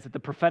understands that the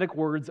prophetic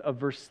words of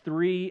verse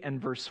 3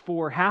 and verse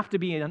 4 have to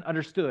be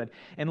understood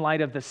in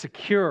light of the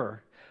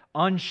secure,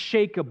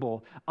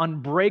 unshakable,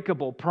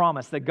 unbreakable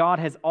promise that God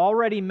has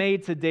already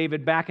made to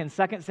David back in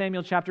 2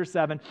 Samuel chapter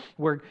 7,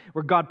 where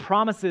God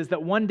promises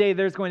that one day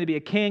there's going to be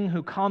a king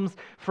who comes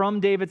from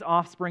David's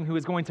offspring who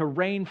is going to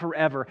reign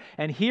forever.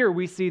 And here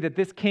we see that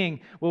this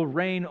king will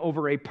reign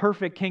over a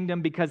perfect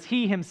kingdom because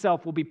he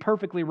himself will be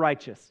perfectly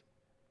righteous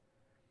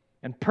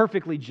and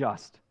perfectly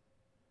just,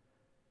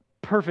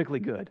 perfectly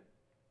good.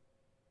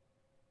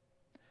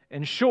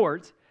 In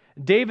short,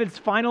 David's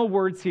final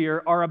words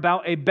here are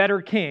about a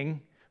better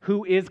king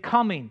who is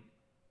coming.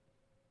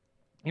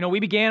 You know,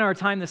 we began our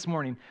time this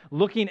morning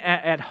looking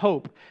at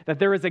hope, that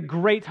there is a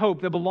great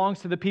hope that belongs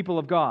to the people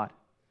of God.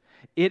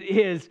 It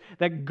is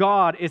that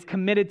God is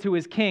committed to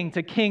his king,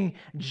 to King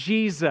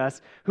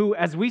Jesus, who,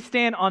 as we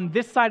stand on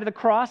this side of the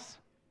cross,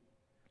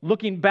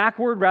 looking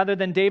backward rather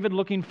than David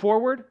looking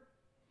forward,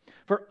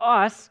 for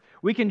us,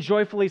 we can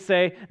joyfully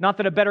say, not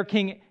that a better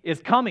king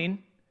is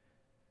coming,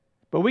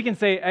 but we can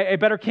say a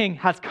better king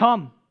has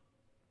come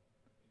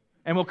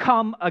and will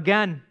come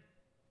again.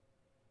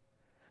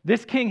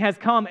 This king has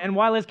come, and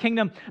while his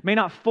kingdom may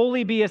not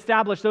fully be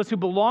established, those who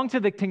belong to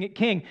the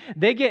king,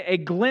 they get a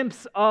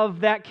glimpse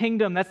of that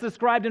kingdom. That's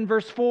described in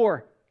verse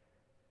 4.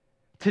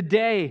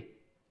 Today,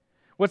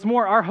 what's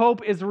more, our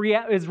hope is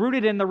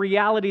rooted in the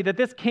reality that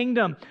this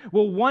kingdom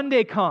will one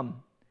day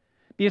come,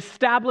 be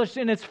established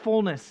in its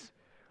fullness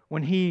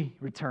when he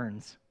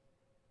returns.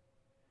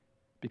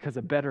 Because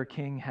a better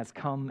king has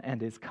come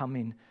and is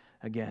coming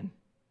again.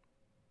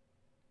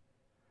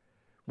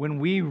 When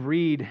we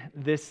read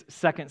this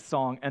second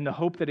song and the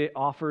hope that it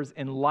offers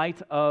in light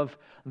of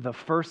the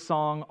first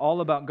song,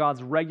 all about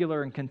God's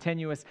regular and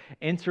continuous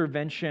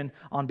intervention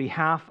on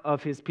behalf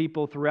of his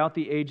people throughout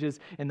the ages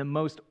in the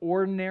most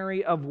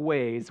ordinary of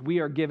ways, we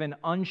are given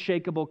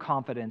unshakable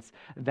confidence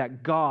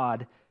that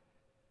God,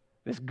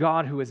 this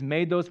God who has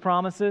made those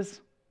promises,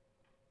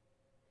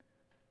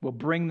 will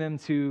bring them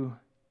to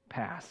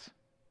pass.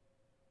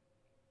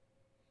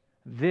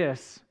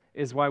 This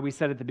is why we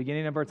said at the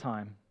beginning of our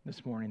time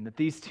this morning that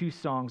these two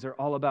songs are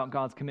all about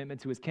God's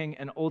commitment to his king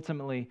and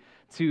ultimately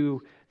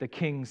to the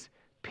king's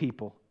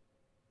people.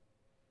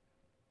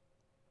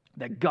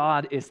 That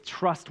God is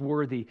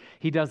trustworthy.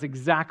 He does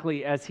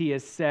exactly as he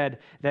has said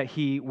that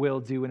he will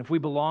do. And if we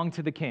belong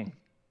to the king,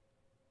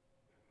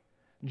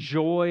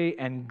 joy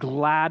and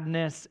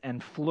gladness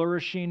and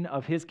flourishing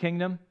of his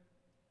kingdom,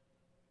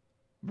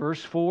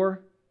 verse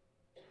 4,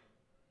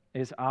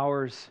 is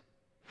ours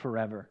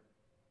forever.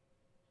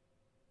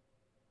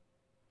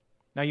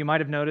 Now, you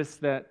might have noticed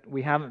that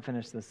we haven't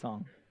finished this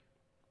song.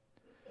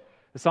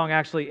 The song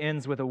actually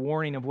ends with a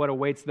warning of what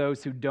awaits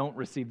those who don't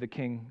receive the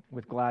king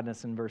with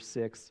gladness in verse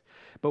 6.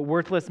 But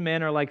worthless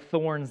men are like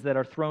thorns that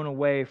are thrown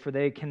away, for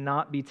they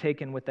cannot be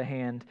taken with the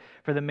hand.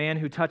 For the man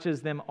who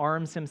touches them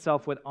arms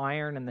himself with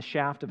iron and the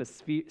shaft of a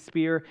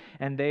spear,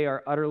 and they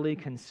are utterly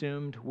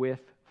consumed with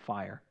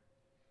fire.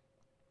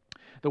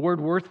 The word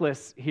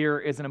worthless here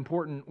is an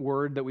important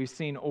word that we've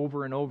seen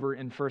over and over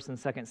in 1 and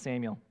 2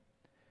 Samuel.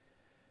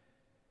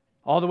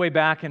 All the way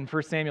back in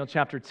 1 Samuel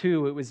chapter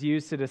 2, it was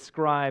used to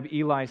describe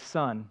Eli's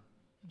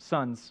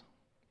sons.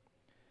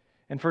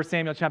 In 1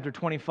 Samuel chapter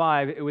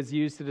 25, it was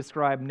used to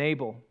describe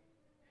Nabal.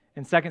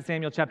 In 2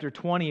 Samuel chapter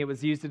 20, it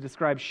was used to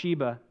describe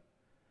Sheba,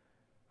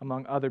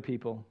 among other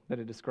people that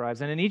it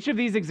describes. And in each of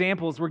these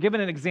examples, we're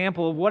given an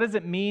example of what does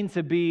it mean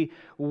to be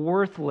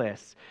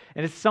worthless.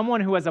 And it's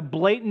someone who has a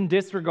blatant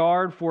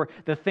disregard for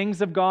the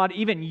things of God,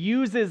 even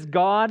uses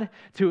God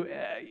to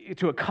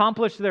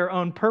accomplish their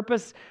own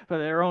purpose, for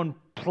their own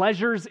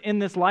pleasures in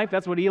this life.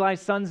 That's what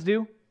Eli's sons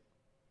do.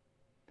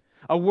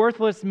 A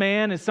worthless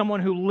man is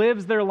someone who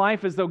lives their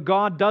life as though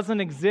God doesn't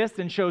exist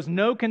and shows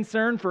no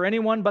concern for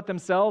anyone but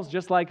themselves,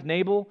 just like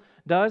Nabal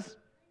does.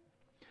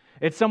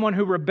 It's someone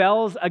who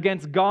rebels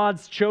against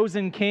God's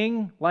chosen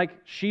king, like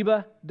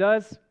Sheba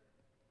does.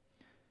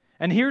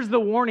 And here's the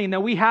warning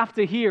that we have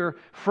to hear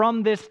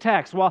from this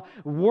text. While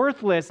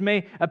worthless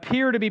may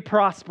appear to be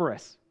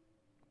prosperous,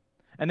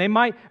 and they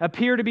might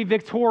appear to be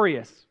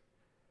victorious,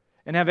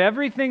 and have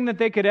everything that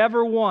they could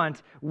ever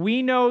want,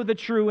 we know the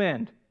true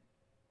end.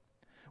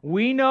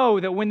 We know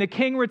that when the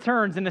king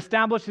returns and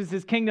establishes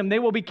his kingdom, they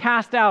will be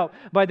cast out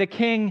by the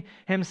king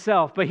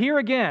himself. But here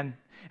again,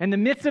 in the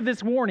midst of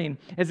this warning,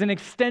 is an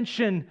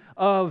extension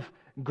of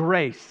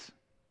grace.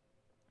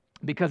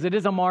 Because it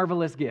is a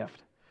marvelous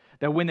gift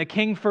that when the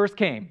king first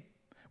came,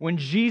 when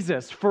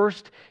Jesus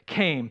first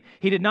came,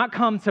 he did not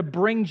come to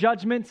bring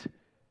judgment,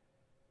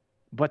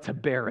 but to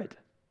bear it.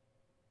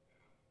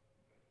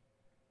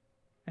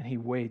 And he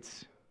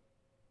waits.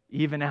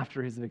 Even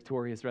after his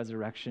victorious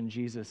resurrection,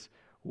 Jesus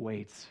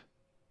waits,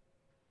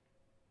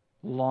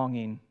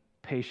 longing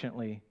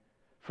patiently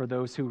for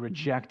those who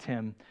reject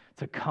him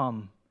to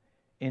come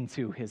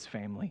into his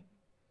family.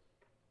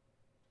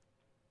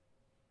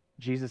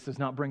 Jesus does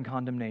not bring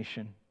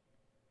condemnation,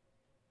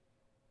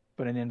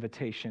 but an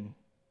invitation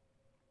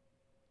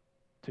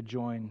to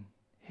join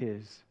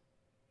his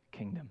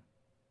kingdom.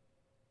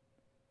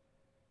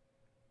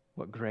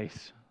 What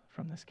grace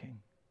from this king.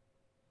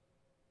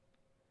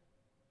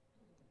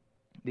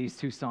 These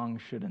two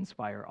songs should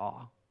inspire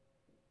awe.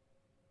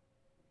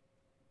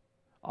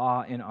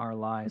 awe in our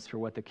lives for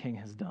what the King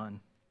has done,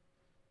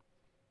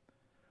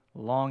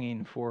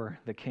 longing for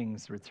the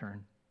King's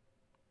return,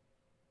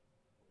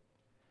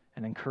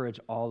 and encourage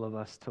all of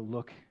us to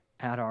look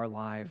at our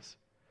lives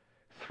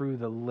through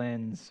the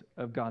lens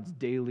of God's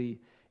daily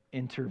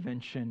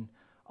intervention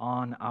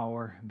on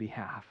our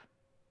behalf.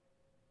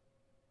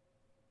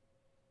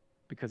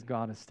 Because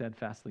God is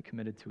steadfastly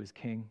committed to his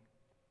King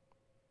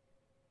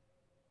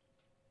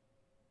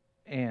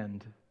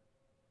and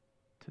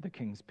to the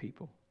King's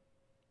people.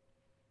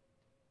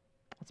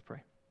 Let's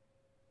pray.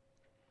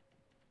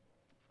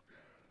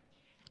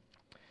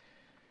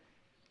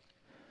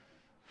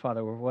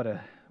 Father, what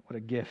a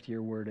gift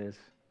your word is.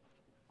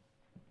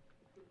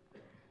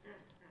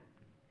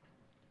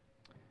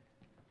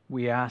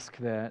 We ask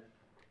that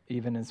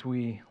even as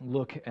we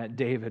look at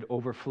David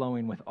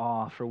overflowing with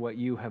awe for what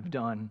you have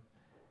done,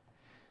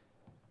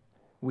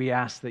 we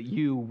ask that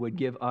you would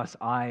give us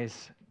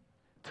eyes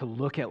to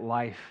look at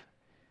life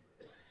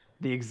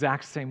the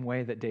exact same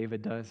way that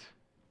David does.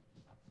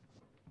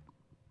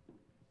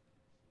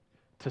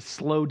 To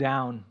slow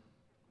down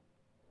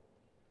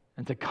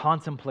and to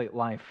contemplate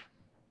life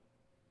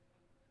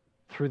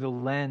through the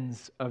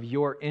lens of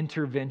your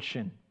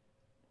intervention,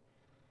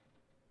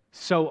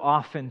 so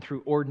often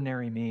through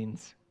ordinary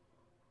means,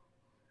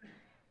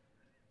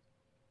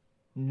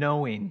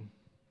 knowing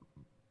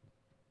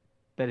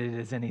that it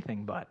is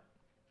anything but.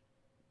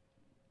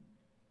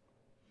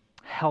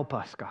 Help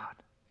us, God.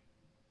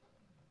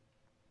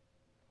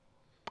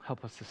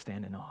 Help us to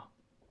stand in awe.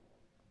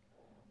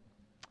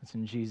 It's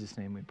in Jesus'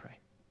 name we pray.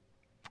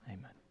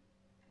 Amen.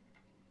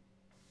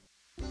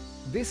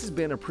 This has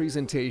been a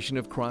presentation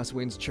of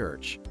CrossWinds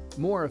Church.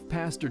 More of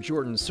Pastor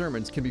Jordan's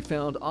sermons can be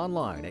found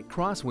online at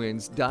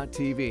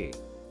crosswinds.tv.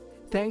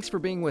 Thanks for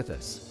being with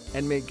us,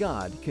 and may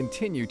God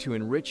continue to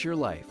enrich your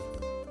life.